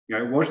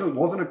 it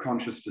wasn't a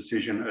conscious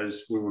decision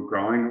as we were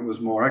growing. It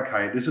was more,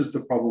 okay, this is the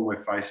problem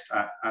we're faced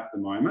at the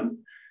moment.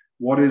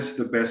 What is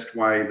the best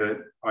way that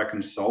I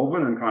can solve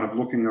it? And kind of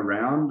looking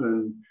around,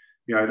 and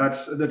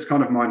that's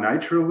kind of my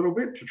nature a little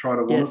bit, to try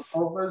to want to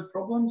solve those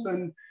problems.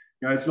 And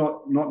it's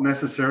not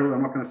necessarily,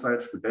 I'm not going to say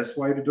it's the best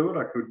way to do it.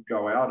 I could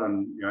go out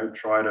and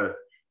try to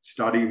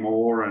study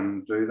more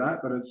and do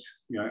that, but it's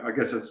I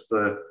guess it's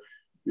the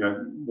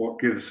what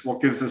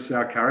gives us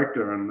our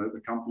character and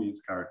the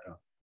company's character.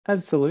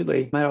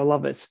 Absolutely, mate. I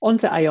love it. On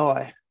to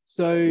AI.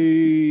 So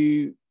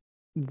you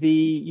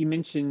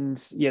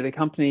mentioned, the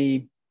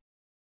company,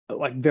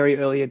 like very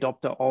early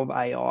adopter of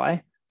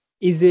AI.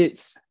 Is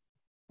it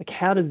like,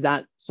 how does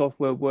that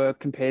software work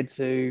compared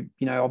to,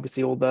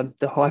 obviously all the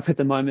hype at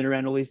the moment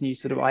around all these new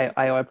sort of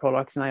AI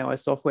products and AI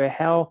software?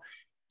 How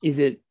is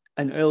it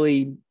an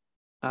early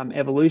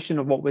evolution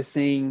of what we're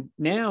seeing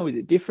now? Is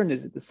it different?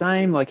 Is it the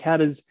same? Like, how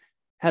does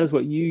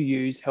what you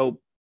use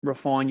help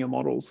refine your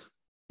models?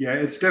 Yeah,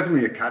 it's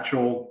definitely a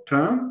catch-all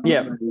term.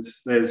 Yeah.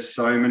 There's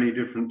so many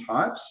different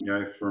types,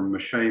 from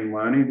machine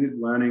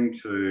learning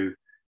to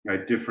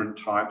different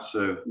types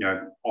of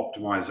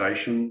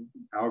optimization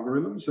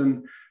algorithms.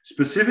 And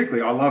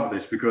specifically, I love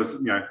this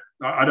because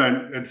I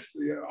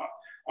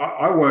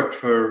worked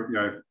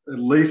for at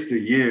least a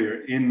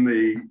year in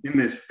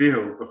this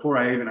field before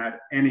I even had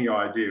any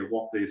idea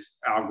what this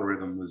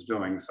algorithm was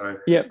doing. So I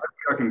think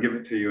I can give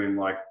it to you in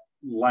like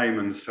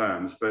layman's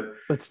terms, but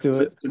let's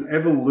do it. It's an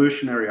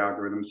evolutionary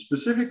algorithm.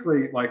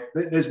 Specifically, like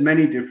there's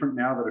many different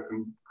now that are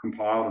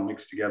compiled and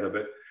mixed together,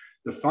 but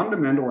the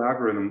fundamental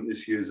algorithm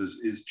this uses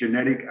is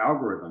genetic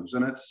algorithms,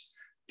 and it's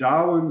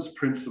Darwin's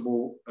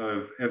principle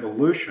of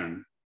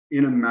evolution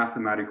in a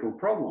mathematical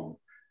problem.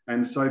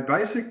 And so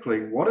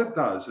basically what it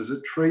does is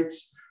it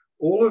treats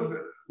all of,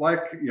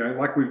 like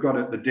we've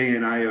got the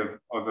DNA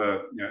of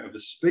a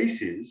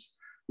species,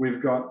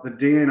 we've got the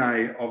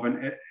DNA of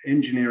an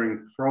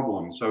engineering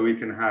problem. So we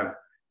can have,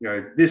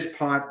 this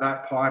pipe,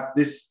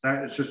 this,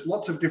 that. It's just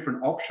lots of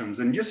different options.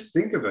 And just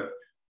think of it,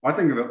 I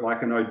think of it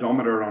like an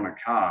odometer on a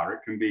car. It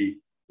can be,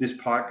 this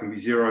pipe can be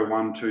 0,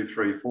 1, 2,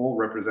 3, 4,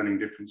 representing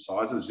different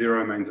sizes.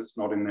 0 means it's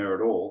not in there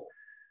at all.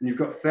 And you've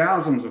got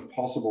thousands of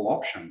possible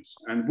options,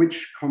 and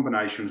which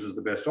combinations is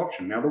the best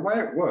option. Now, the way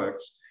it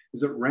works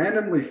is it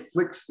randomly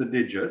flicks the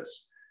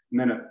digits, and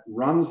then it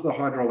runs the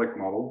hydraulic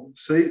model,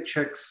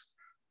 checks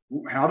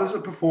how does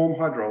it perform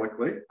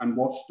hydraulically and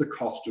what's the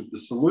cost of the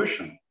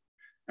solution.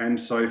 And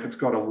so if it's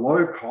got a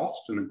low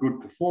cost and a good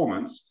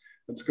performance,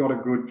 it's got a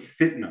good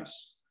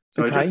fitness.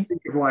 So just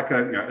think of like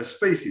a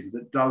species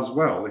that does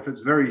well. If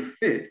it's very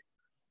fit,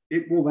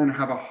 it will then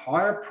have a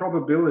higher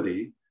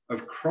probability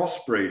of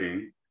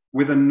crossbreeding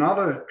with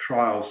another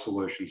trial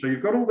solution. So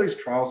you've got all these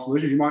trial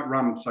solutions. You might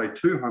run, say,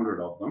 200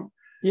 of them.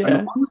 Yeah. And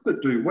the ones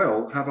that do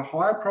well have a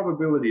higher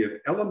probability of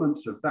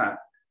elements of that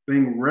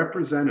being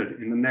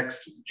represented in the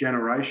next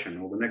generation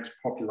or the next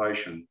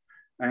population.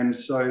 And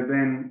so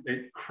then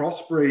it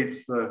crossbreeds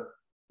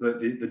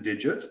the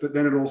digits, but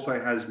then it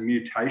also has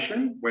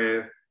mutation,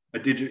 where a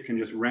digit can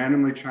just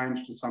randomly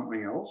change to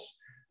something else.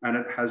 And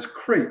it has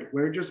creep,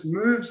 where it just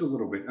moves a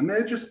little bit. And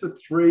they're just the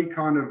three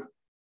kind of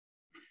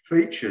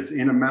features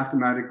in a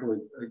mathematical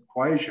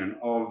equation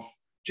of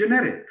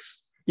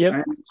genetics.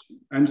 Yep.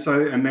 And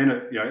then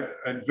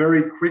it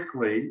very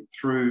quickly,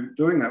 through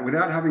doing that,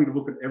 without having to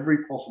look at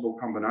every possible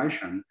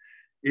combination,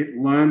 it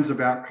learns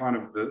about kind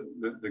of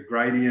the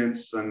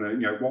gradients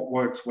and what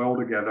works well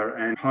together,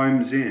 and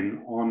homes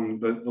in on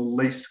the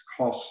least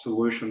cost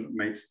solution that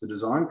meets the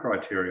design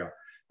criteria.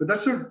 But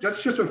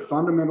that's just a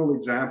fundamental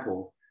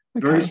example,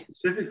 very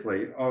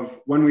specifically, of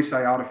when we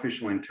say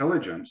artificial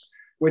intelligence,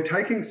 we're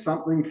taking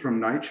something from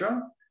nature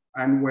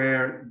and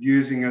we're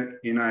using it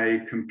in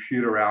a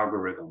computer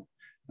algorithm.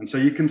 And so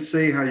you can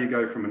see how you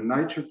go from a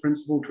nature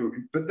principle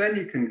but then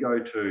you can go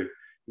to,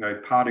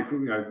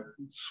 particle,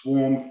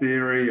 swarm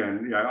theory,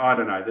 and, I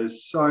don't know,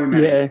 there's so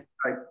many,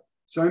 take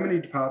so many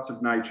parts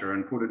of nature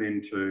and put it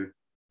into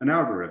an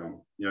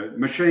algorithm.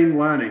 Machine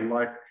learning,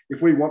 like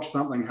if we watch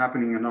something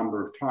happening a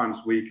number of times,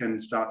 we can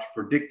start to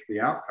predict the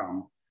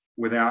outcome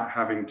without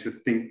having to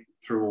think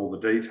through all the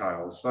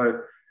details.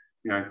 So,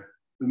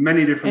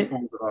 many different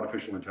forms of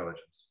artificial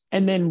intelligence.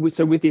 And then,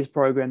 so with this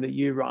program that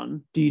you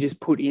run, do you just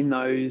put in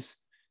those,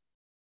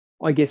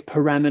 I guess,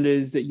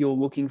 parameters that you're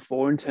looking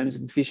for in terms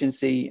of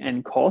efficiency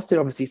and cost? It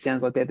obviously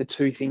sounds like they're the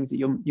two things that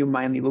you're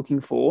mainly looking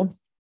for.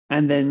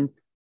 And then,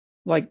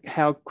 like,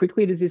 how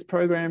quickly does this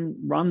program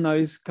run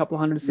those couple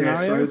of hundred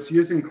scenarios? Yeah, so it's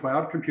using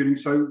cloud computing.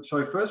 So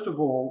first of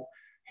all,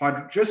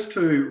 just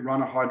to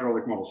run a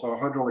hydraulic model. So a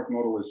hydraulic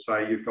model is,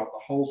 say, you've got the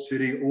whole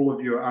city, all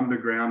of your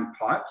underground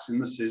pipes in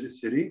the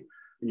city,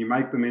 and you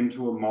make them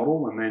into a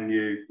model, and then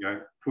you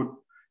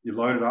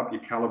load it up, you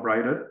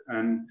calibrate it.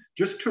 And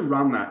just to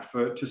run that,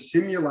 to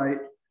simulate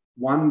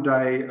 1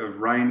 day of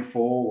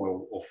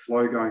rainfall or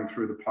flow going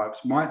through the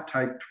pipes might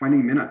take 20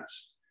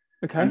 minutes.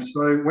 Okay. And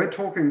so we're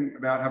talking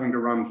about having to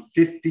run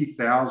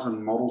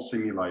 50,000 model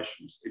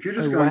simulations. If you're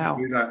just going to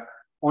do that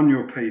on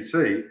your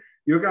PC,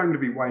 you're going to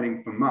be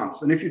waiting for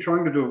months. And if you're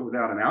trying to do it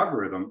without an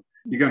algorithm,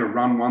 you're going to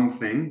run one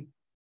thing,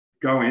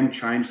 go in,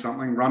 change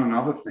something, run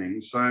another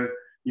thing. So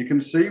you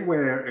can see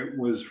where it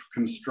was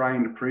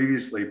constrained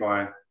previously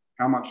by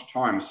how much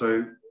time.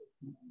 So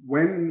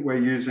when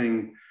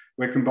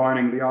we're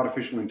combining the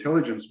artificial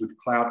intelligence with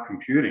cloud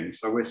computing.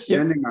 So we're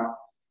sending up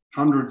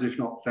hundreds, if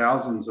not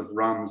thousands, of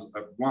runs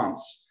at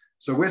once.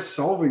 So we're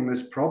solving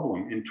this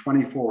problem in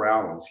 24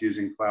 hours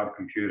using cloud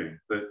computing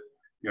that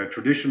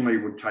traditionally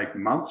would take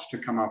months to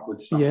come up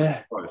with something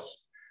close.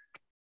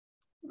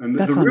 And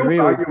the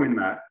real value in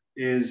that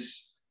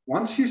is,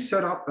 once you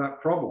set up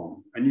that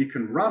problem and you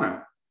can run it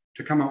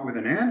to come up with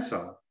an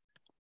answer.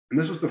 And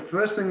this was the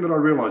first thing that I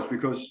realized,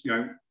 because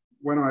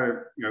when I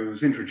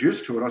was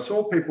introduced to it, I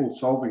saw people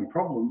solving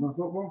problems. I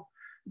thought, well,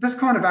 that's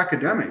kind of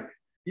academic.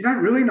 You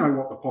don't really know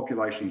what the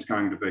population's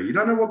going to be. You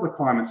don't know what the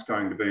climate's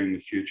going to be in the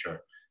future.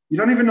 You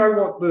don't even know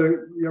what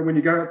when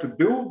you go out to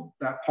build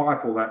that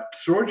pipe or that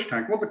storage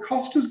tank, what the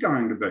cost is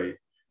going to be.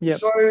 Yep.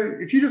 So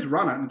if you just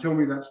run it and tell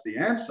me that's the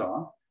answer,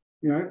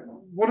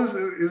 what is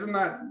it? Isn't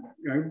that,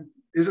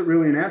 is it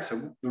really an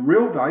answer? The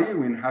real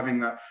value in having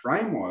that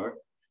framework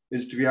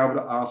is to be able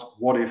to ask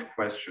what if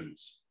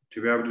questions,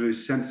 to be able to do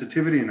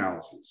sensitivity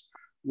analysis.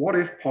 What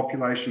if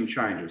population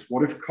changes?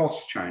 What if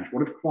costs change?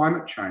 What if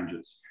climate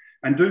changes?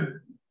 And do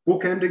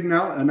bookending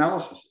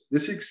analysis,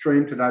 this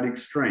extreme to that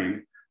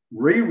extreme,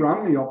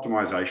 rerun the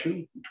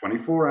optimization in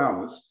 24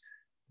 hours.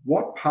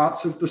 What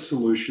parts of the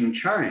solution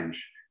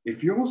change?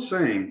 If you're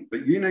seeing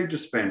that you need to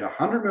spend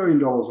 $100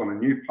 million on a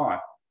new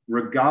pipe,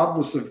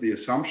 regardless of the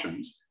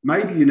assumptions,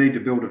 maybe you need to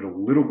build it a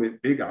little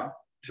bit bigger,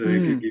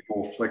 to give you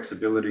more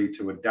flexibility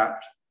to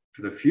adapt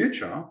for the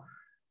future.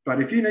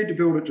 But if you need to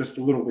build it just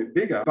a little bit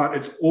bigger, but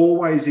it's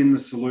always in the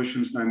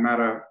solutions, no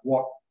matter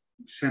what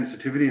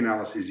sensitivity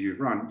analyses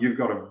you've run, you've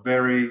got a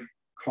very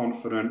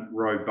confident,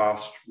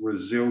 robust,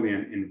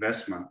 resilient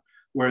investment.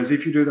 Whereas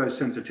if you do those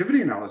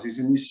sensitivity analyses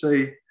and you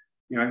see,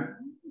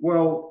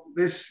 well,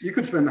 this, you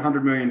could spend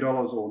 $100 million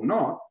or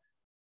not,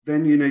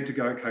 then you need to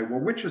go, okay, well,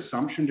 which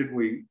assumption did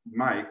we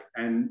make?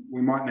 And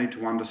we might need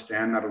to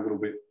understand that a little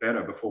bit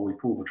better before we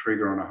pull the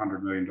trigger on a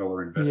 $100 million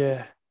investment.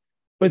 Yeah.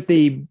 But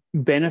the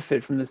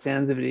benefit from the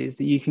sounds of it is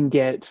that you can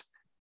get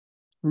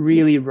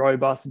really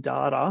robust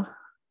data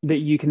that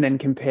you can then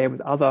compare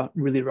with other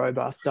really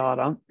robust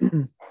data,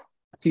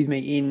 excuse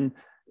me, in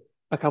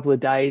a couple of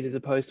days as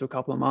opposed to a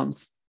couple of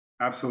months.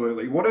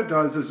 Absolutely. What it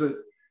does is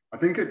I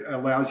think it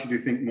allows you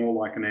to think more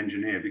like an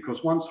engineer,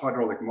 because once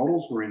hydraulic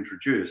models were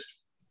introduced,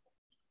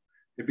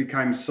 it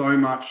became so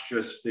much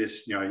just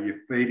this, you're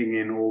feeding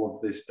in all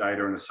of this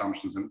data and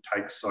assumptions, and it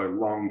takes so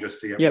long just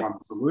to get one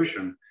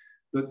solution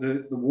that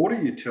the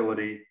water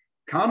utility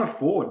can't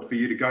afford for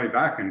you to go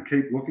back and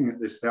keep looking at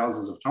this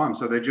thousands of times.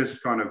 So they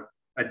just kind of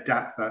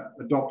adopt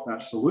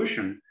that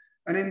solution.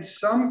 And in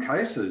some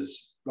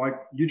cases, like,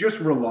 you're just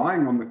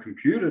relying on the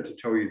computer to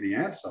tell you the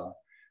answer,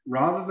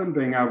 rather than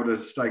being able to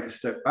take a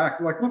step back.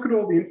 Like, look at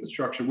all the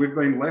infrastructure we've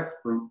been left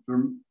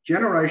from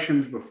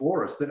generations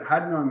before us that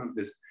had none of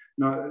this,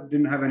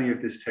 didn't have any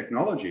of this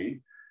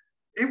technology.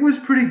 It was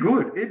pretty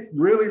good. It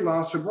really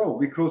lasted well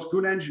because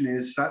good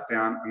engineers sat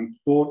down and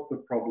thought the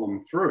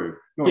problem through.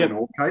 Not in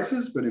all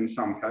cases, but in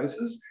some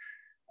cases.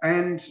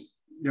 And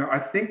I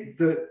think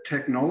that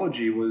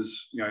technology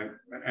was,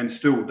 and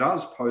still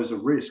does pose a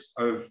risk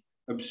of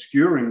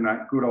obscuring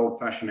that good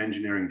old-fashioned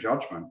engineering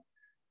judgment.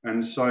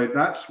 And so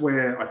that's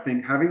where I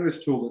think having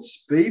this tool that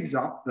speeds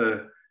up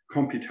the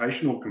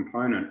computational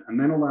component and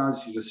then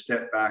allows you to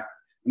step back.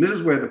 And this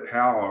is where the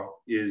power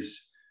is,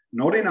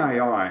 not in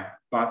AI,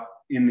 but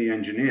in the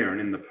engineer and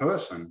in the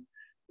person.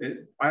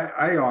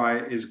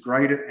 AI is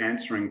great at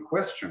answering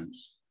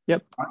questions.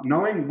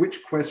 Knowing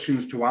which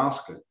questions to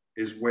ask it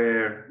is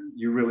where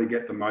you really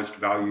get the most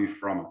value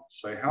from it.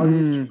 So how do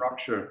you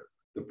structure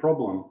the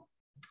problem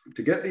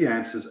to get the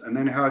answers? And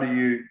then how do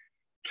you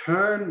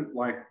turn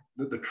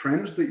the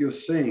trends that you're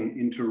seeing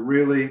into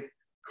really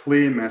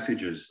clear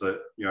messages that,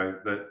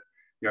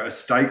 a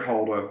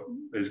stakeholder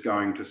is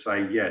going to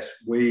say, yes,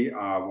 we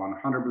are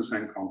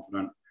 100%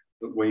 confident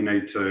that we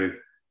need to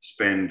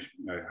spend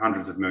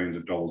hundreds of millions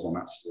of dollars on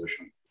that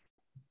solution.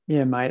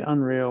 Yeah, mate,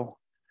 unreal.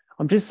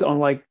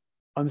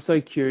 I'm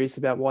so curious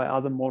about why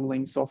other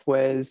modeling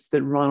softwares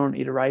that run on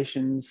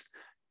iterations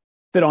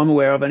that I'm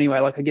aware of anyway,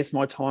 like I guess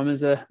my time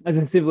as a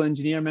civil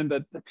engineer, I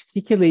remember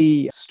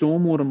particularly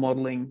stormwater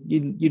modeling,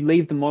 you'd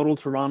leave the model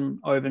to run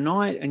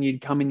overnight and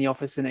you'd come in the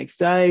office the next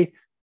day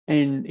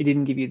and it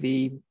didn't give you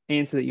the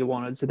answer that you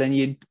wanted. So then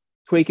you'd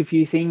tweak a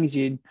few things,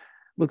 you'd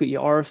look at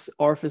your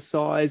orifice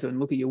size and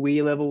look at your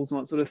weir levels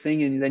and that sort of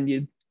thing, and then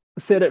you'd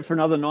set it for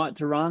another night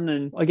to run.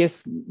 And I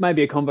guess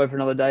maybe a combo for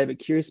another day, but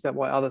curious about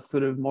why other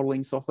sort of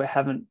modeling software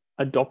haven't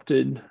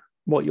adopted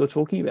what you're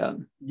talking about.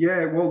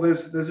 Yeah, well,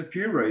 there's a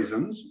few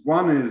reasons.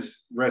 One is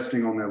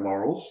resting on their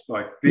laurels,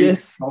 like big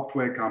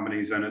software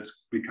companies, and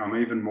it's become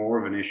even more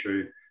of an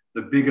issue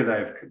the bigger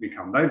they've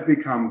become. They've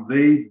become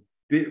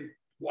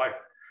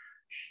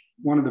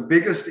one of the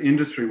biggest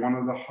industry, one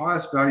of the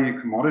highest value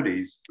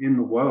commodities in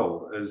the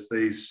world as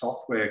these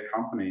software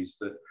companies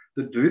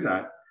that do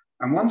that.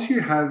 And once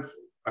you have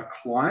a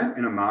client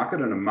in a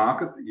market and a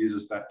market that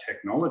uses that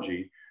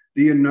technology,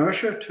 the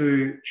inertia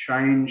to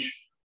change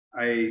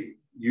a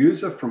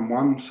user from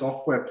one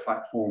software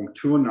platform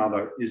to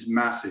another is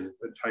massive.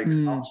 It takes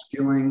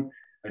upskilling,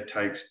 it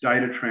takes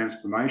data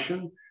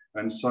transformation.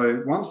 And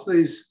so once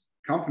these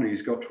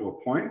companies got to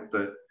a point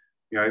that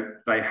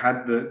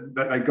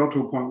they got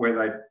to a point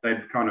where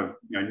they'd kind of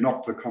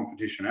knocked the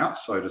competition out,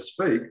 so to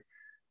speak,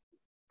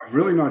 I've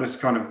really noticed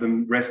kind of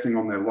them resting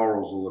on their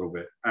laurels a little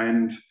bit.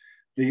 And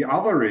the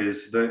other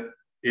is that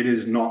it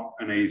is not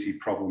an easy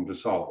problem to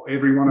solve.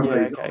 Every one of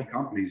these other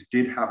companies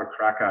did have a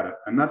crack at it.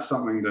 And that's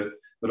something that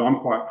I'm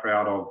quite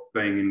proud of,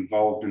 being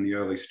involved in the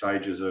early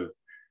stages of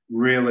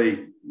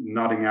really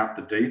nutting out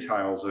the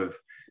details of,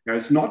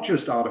 it's not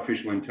just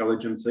artificial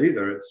intelligence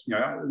either. It's,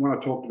 when I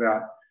talked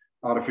about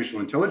artificial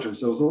intelligence,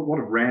 there was a lot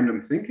of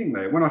random thinking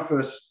there. When I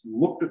first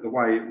looked at the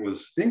way it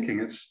was thinking,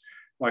 it's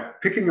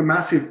like picking a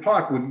massive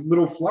pipe with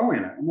little flow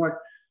in it. I'm like,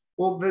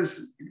 well,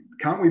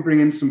 can't we bring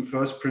in some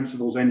first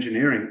principles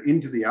engineering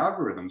into the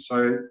algorithm?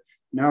 So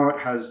now it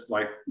has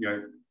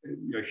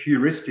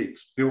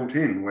heuristics built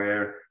in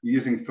where you're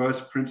using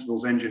first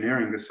principles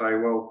engineering to say,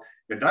 well,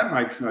 if that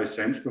makes no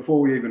sense,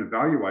 before we even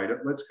evaluate it,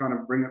 let's kind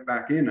of bring it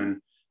back in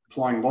and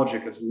applying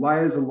logic. It's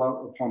layers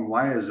upon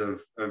layers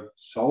of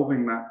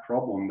solving that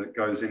problem that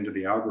goes into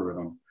the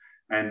algorithm.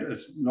 And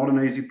it's not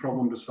an easy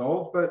problem to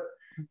solve, but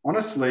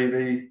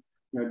honestly,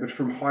 but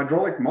from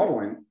hydraulic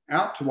modeling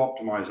out to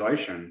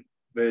optimization,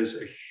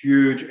 there's a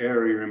huge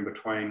area in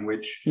between,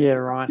 which Yeah,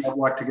 right. I'd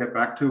like to get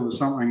back to. It was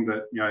something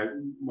that,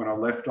 when I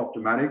left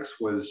Optomatics,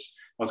 I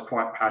was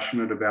quite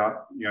passionate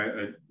about,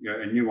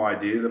 a new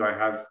idea that I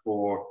have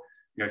for,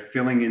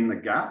 filling in the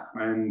gap.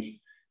 And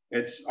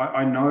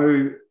I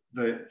know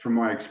that from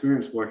my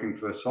experience working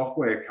for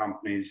software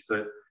companies,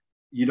 that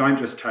you don't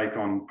just take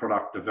on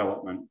product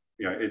development,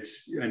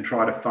 and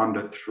try to fund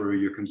it through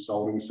your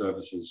consulting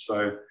services.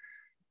 So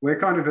we're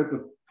kind of at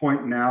the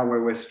point now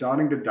where we're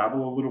starting to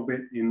dabble a little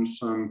bit in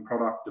some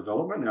product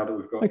development now that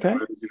we've got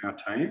coders in our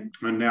team.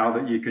 And now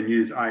that you can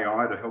use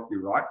AI to help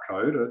you write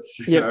code,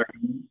 we're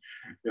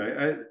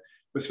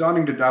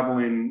starting to dabble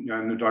in,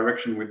 in the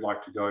direction we'd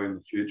like to go in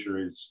the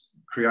future is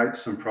create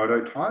some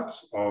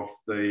prototypes of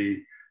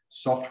the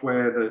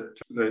software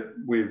that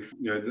we've,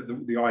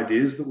 the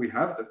ideas that we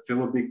have that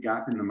fill a big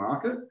gap in the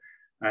market,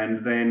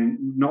 and then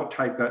not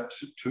take that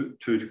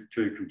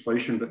to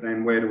completion, but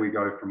then where do we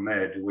go from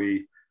there? Do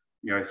we,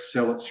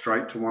 sell it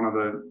straight to one of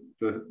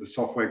the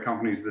software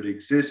companies that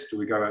exist? Do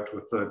we go out to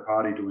a third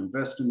party to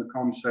invest in the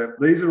concept?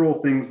 These are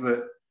all things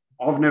that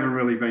I've never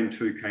really been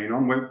too keen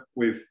on.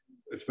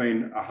 It's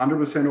been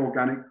 100%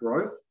 organic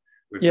growth.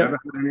 We've never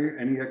had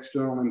any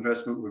external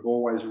investment. We've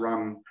always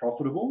run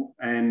profitable,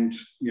 and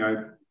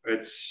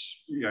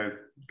it's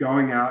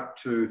going out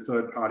to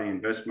third party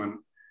investment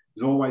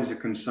is always a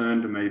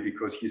concern to me,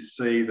 because you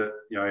see that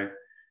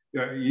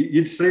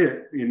you'd see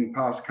it in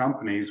past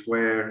companies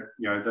where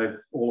they've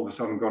all of a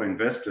sudden got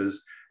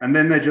investors, and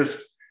then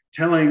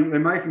they're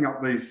making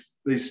up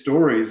these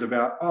stories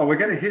about, oh, we're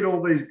going to hit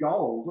all these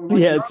goals. I'm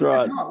like, that's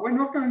right. We're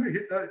not going to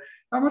hit that.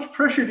 How much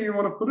pressure do you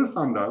want to put us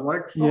under?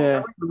 Like, stop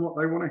telling them what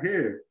they want to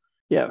hear.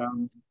 Yeah.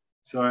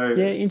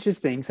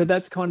 Interesting. So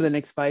that's kind of the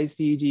next phase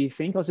for you, do you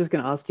think? I was just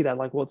going to ask you that,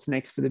 like, what's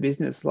next for the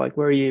business? Like,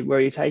 where are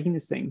you taking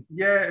this thing?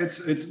 Yeah,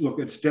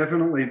 it's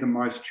definitely the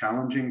most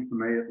challenging for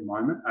me at the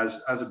moment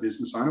as a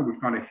business owner.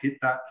 We've kind of hit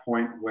that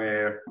point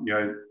where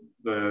the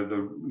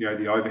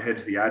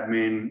overheads, the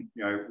admin,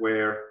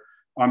 where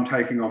I'm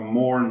taking on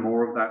more and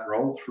more of that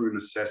role through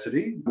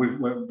necessity.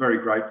 We're very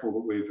grateful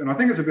that and I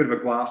think it's a bit of a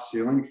glass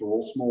ceiling for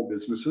all small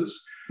businesses.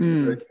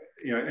 And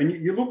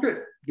you look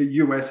at the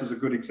US as a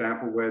good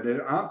example, where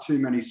there aren't too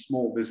many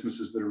small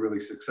businesses that are really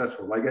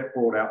successful. They get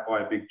bought out by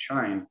a big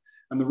chain.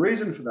 And the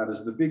reason for that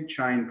is the big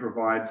chain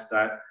provides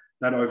that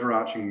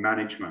overarching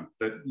management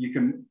that you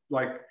can,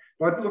 like,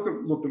 if I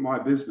looked at my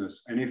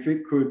business, and if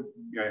it could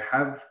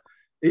have,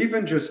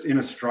 even just in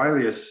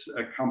Australia,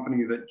 a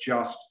company that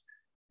just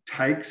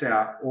takes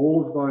out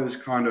all of those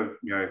kind of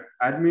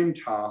admin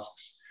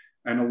tasks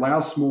and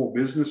allows small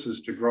businesses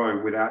to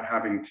grow without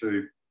having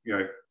to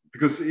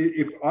because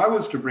if I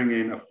was to bring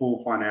in a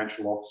full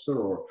financial officer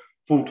or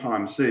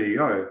full-time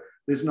CEO,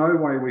 there's no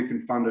way we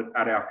can fund it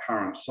at our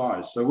current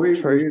size. So we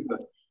either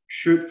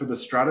shoot for the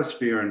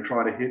stratosphere and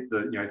try to hit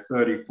the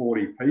 30,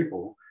 40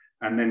 people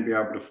and then be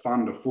able to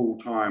fund a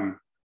full-time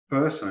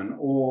person,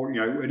 or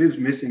it is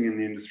missing in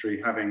the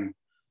industry having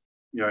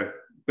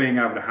being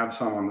able to have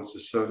someone that's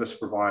a service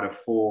provider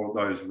for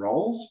those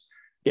roles.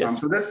 Yes.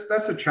 So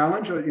that's a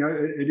challenge.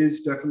 It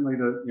is definitely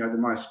the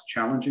most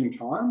challenging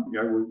time.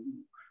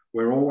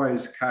 We're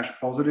always cash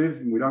positive,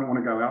 and we don't want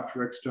to go out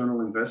for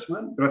external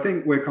investment. But I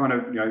think we're kind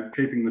of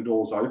keeping the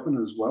doors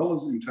open as well,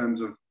 as in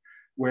terms of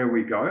where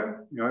we go.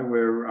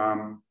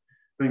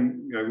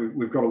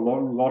 We've got a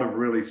lot of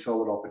really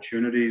solid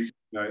opportunities.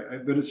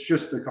 But it's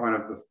just the kind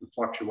of the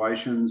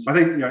fluctuations. I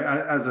think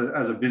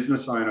as a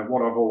business owner,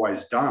 what I've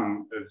always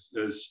done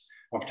is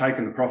I've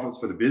taken the profits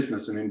for the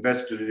business and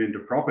invested it into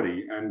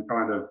property, and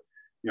kind of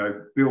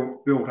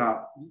built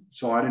up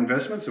side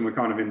investments. And we're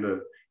kind of in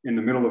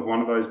the middle of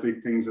one of those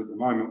big things at the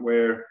moment,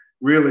 where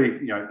really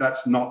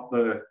that's not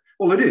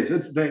it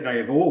is. They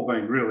have all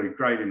been really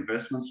great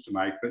investments to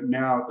make, but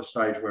now at the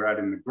stage we're at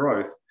in the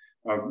growth,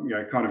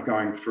 kind of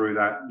going through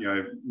that,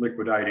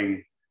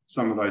 liquidating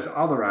some of those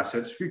other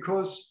assets,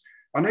 because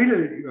I need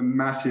a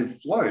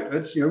massive float.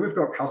 It's, we've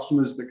got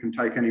customers that can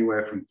take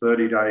anywhere from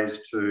 30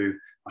 days to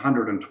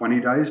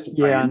 120 days to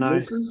pay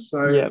invoices.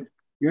 So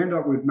you end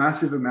up with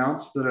massive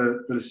amounts that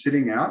are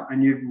sitting out,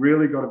 and you've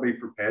really got to be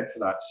prepared for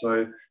that.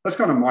 So that's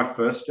kind of my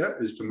first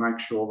step, is to make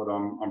sure that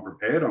I'm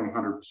prepared. I'm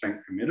 100%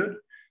 committed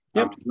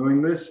to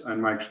doing this,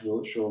 and make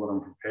sure that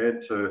I'm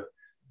prepared to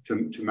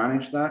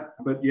manage that.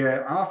 But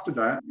after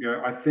that,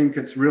 I think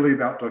it's really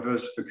about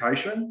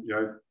diversification.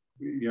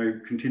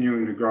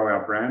 Continuing to grow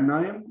our brand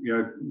name.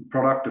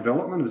 Product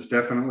development is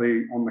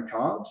definitely on the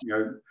cards.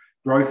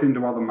 Growth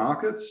into other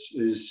markets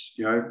is,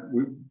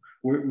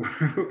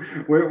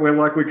 we're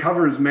like, we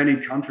cover as many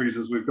countries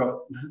as we've got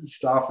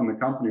staff in the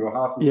company, or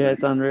half as many.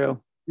 It's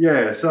unreal.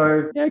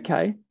 So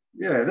okay.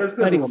 There's a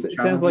lot of challenges. It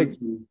sounds like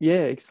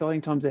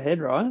exciting times ahead,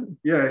 right?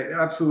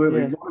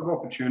 Absolutely. A lot of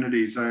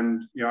opportunities,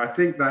 and I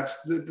think that's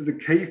the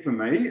key for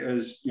me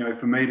is,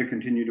 for me to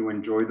continue to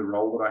enjoy the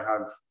role that I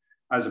have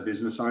as a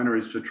business owner,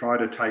 is to try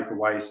to take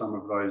away some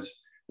of those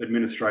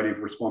administrative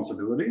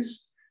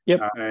responsibilities.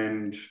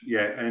 And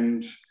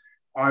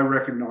I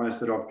recognise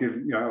that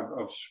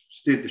I've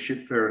steered the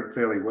ship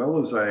fairly well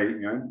as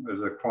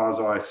a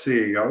quasi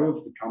CEO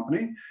of the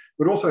company,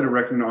 but also to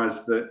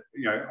recognise that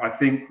I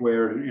think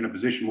we're in a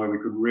position where we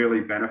could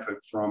really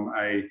benefit from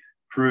a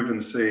proven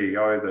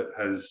CEO that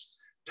has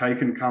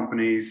taken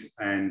companies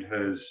and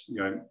has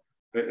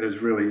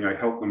really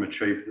helped them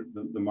achieve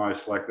the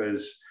most. Like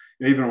there's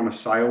even on a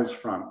sales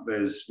front,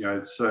 there's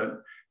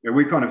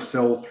we kind of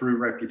sell through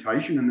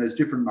reputation, and there's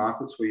different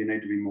markets where you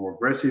need to be more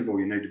aggressive or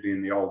you need to be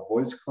in the old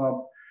boys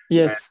club.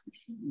 Yes.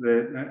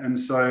 And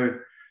so,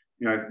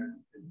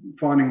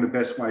 finding the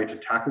best way to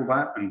tackle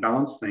that and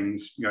balance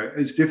things,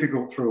 is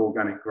difficult through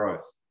organic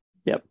growth.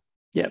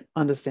 Yep.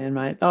 Understand,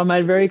 mate. Oh,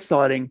 mate, very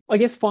exciting. I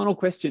guess final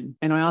question,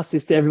 and I ask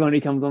this to everyone who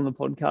comes on the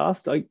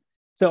podcast.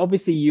 So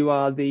obviously you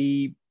are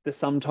the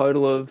sum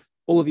total of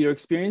all of your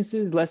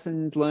experiences,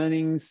 lessons,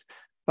 learnings,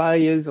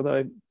 failures,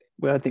 although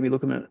I don't think we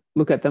look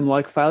at them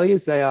like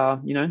failures. They are,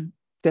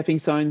 stepping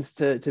stones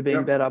to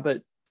being better.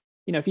 But,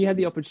 if you had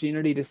the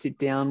opportunity to sit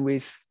down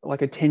with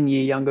like a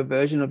 10-year younger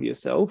version of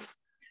yourself,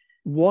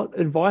 what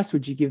advice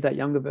would you give that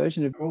younger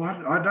version? Well,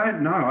 I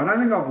don't know. I don't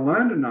think I've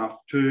learned enough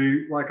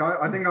to,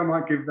 I think I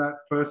might give that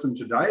person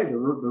today the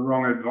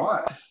wrong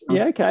advice.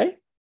 Yeah, okay.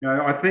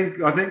 I think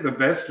the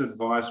best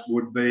advice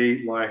would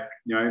be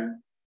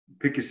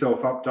pick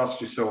yourself up,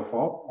 dust yourself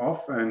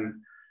off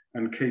and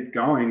keep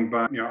going.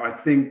 But, I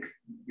think,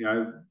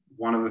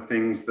 one of the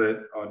things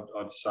that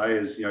I'd say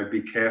is,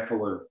 be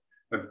careful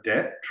of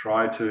debt.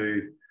 Try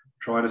to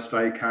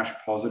stay cash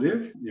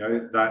positive.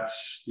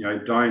 That's,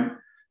 don't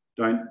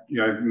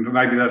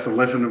maybe that's a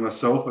lesson to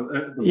myself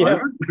at the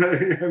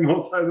moment,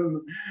 more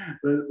so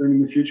than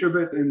in the future,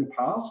 but in the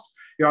past.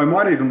 I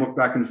might even look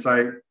back and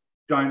say,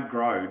 don't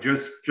grow,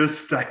 just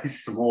stay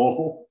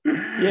small.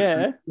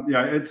 It's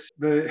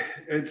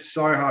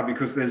so hard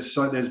because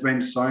there's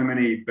been so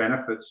many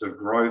benefits of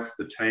growth.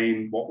 The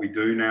team, what we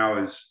do now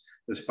is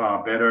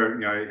far better.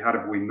 Had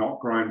have we not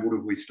grown, would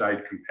have we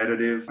stayed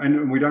competitive?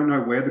 And we don't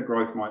know where the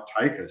growth might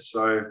take us.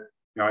 So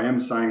I am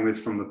saying this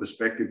from the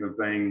perspective of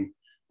being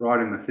right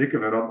in the thick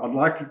of it. I'd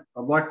like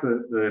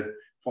the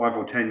 5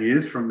 or 10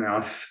 years from now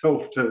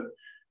self to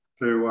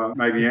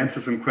maybe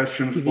answer some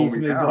questions give for you me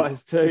some now.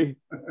 advice too.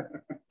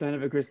 Don't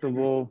have a crystal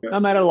ball.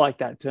 No matter, I like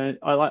that turn.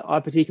 I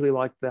particularly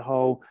like the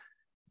whole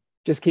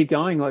just keep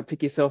going, like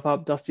pick yourself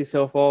up, dust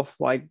yourself off.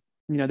 Like,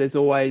 there's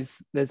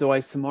always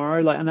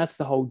tomorrow. Like, and that's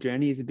the whole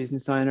journey as a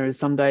business owner, is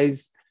some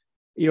days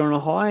you're on a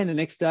high and the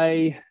next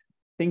day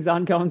things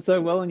aren't going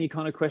so well and you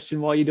kind of question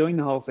why you're doing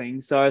the whole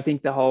thing. So I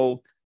think the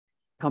whole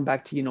come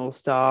back to your North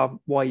Star,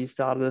 why you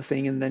started the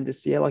thing, and then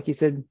just, like you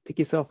said, pick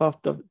yourself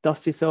up,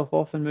 dust yourself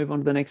off and move on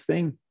to the next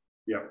thing.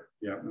 Yeah.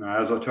 No,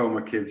 as I tell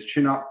my kids,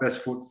 chin up,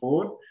 best foot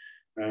forward.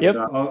 And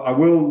I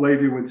will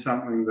leave you with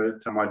something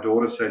that my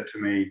daughter said to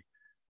me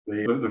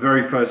the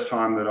very first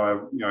time that I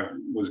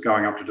was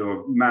going up to do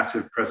a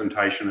massive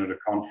presentation at a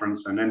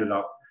conference and ended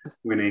up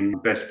winning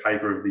best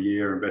paper of the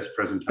year and best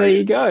presentation. There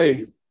you go.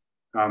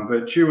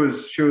 But she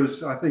was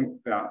I think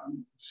about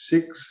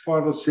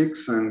 5 or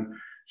 6, and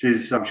she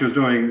was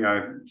doing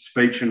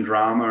speech and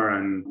drama,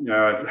 and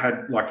I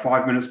had like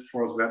 5 minutes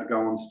before I was about to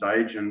go on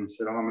stage and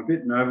said, I'm a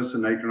bit nervous,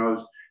 Anika, and I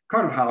was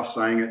kind of half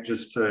saying it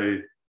just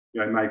to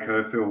make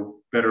her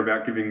feel better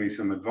about giving me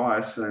some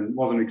advice, and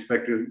wasn't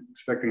expecting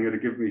her to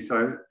give me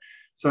so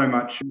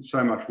much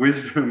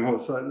wisdom or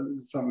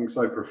something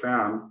so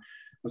profound.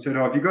 I said,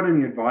 have you got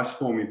any advice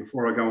for me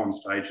before I go on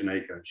stage,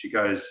 Anika? And she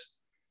goes,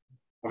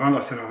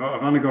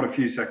 I've only got a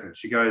few seconds.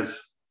 She goes,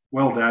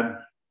 well, Dad,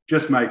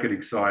 just make it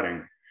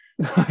exciting.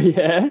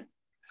 Yeah,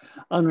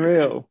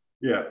 unreal.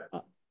 Yeah,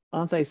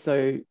 aren't they?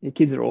 So your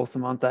kids are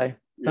awesome, aren't they?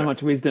 So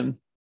much wisdom.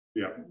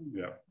 Yeah.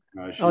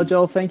 No,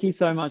 Joel, thank you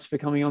so much for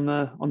coming on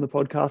the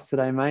podcast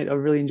today, mate. I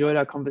really enjoyed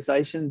our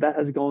conversation. That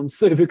has gone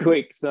super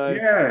quick. So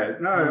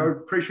I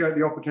appreciate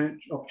the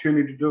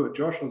opportunity to do it,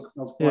 Josh. I was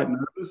quite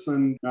nervous,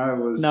 and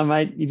no,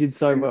 mate, you did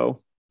so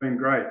well. Been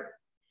great.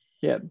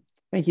 Yeah,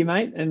 thank you,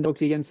 mate, and talk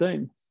to you again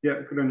soon.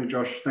 Yeah, good on you,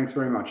 Josh. Thanks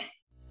very much.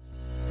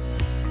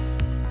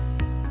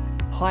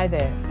 Hi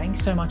there,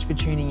 thanks so much for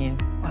tuning in.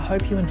 I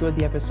hope you enjoyed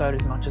the episode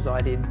as much as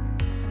I did.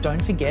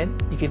 Don't forget,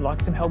 if you'd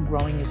like some help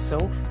growing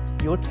yourself,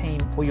 your team,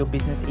 or your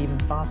business even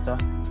faster,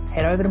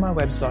 head over to my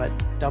website,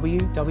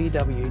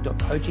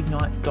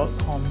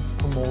 www.coachignite.com,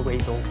 for more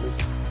resources.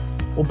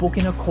 Or book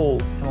in a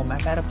call and we'll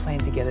map out a plan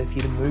together for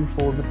you to move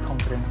forward with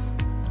confidence.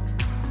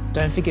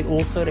 Don't forget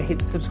also to hit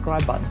the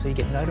subscribe button so you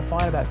get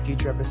notified about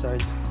future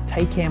episodes.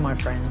 Take care, my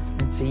friends,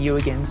 and see you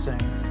again soon.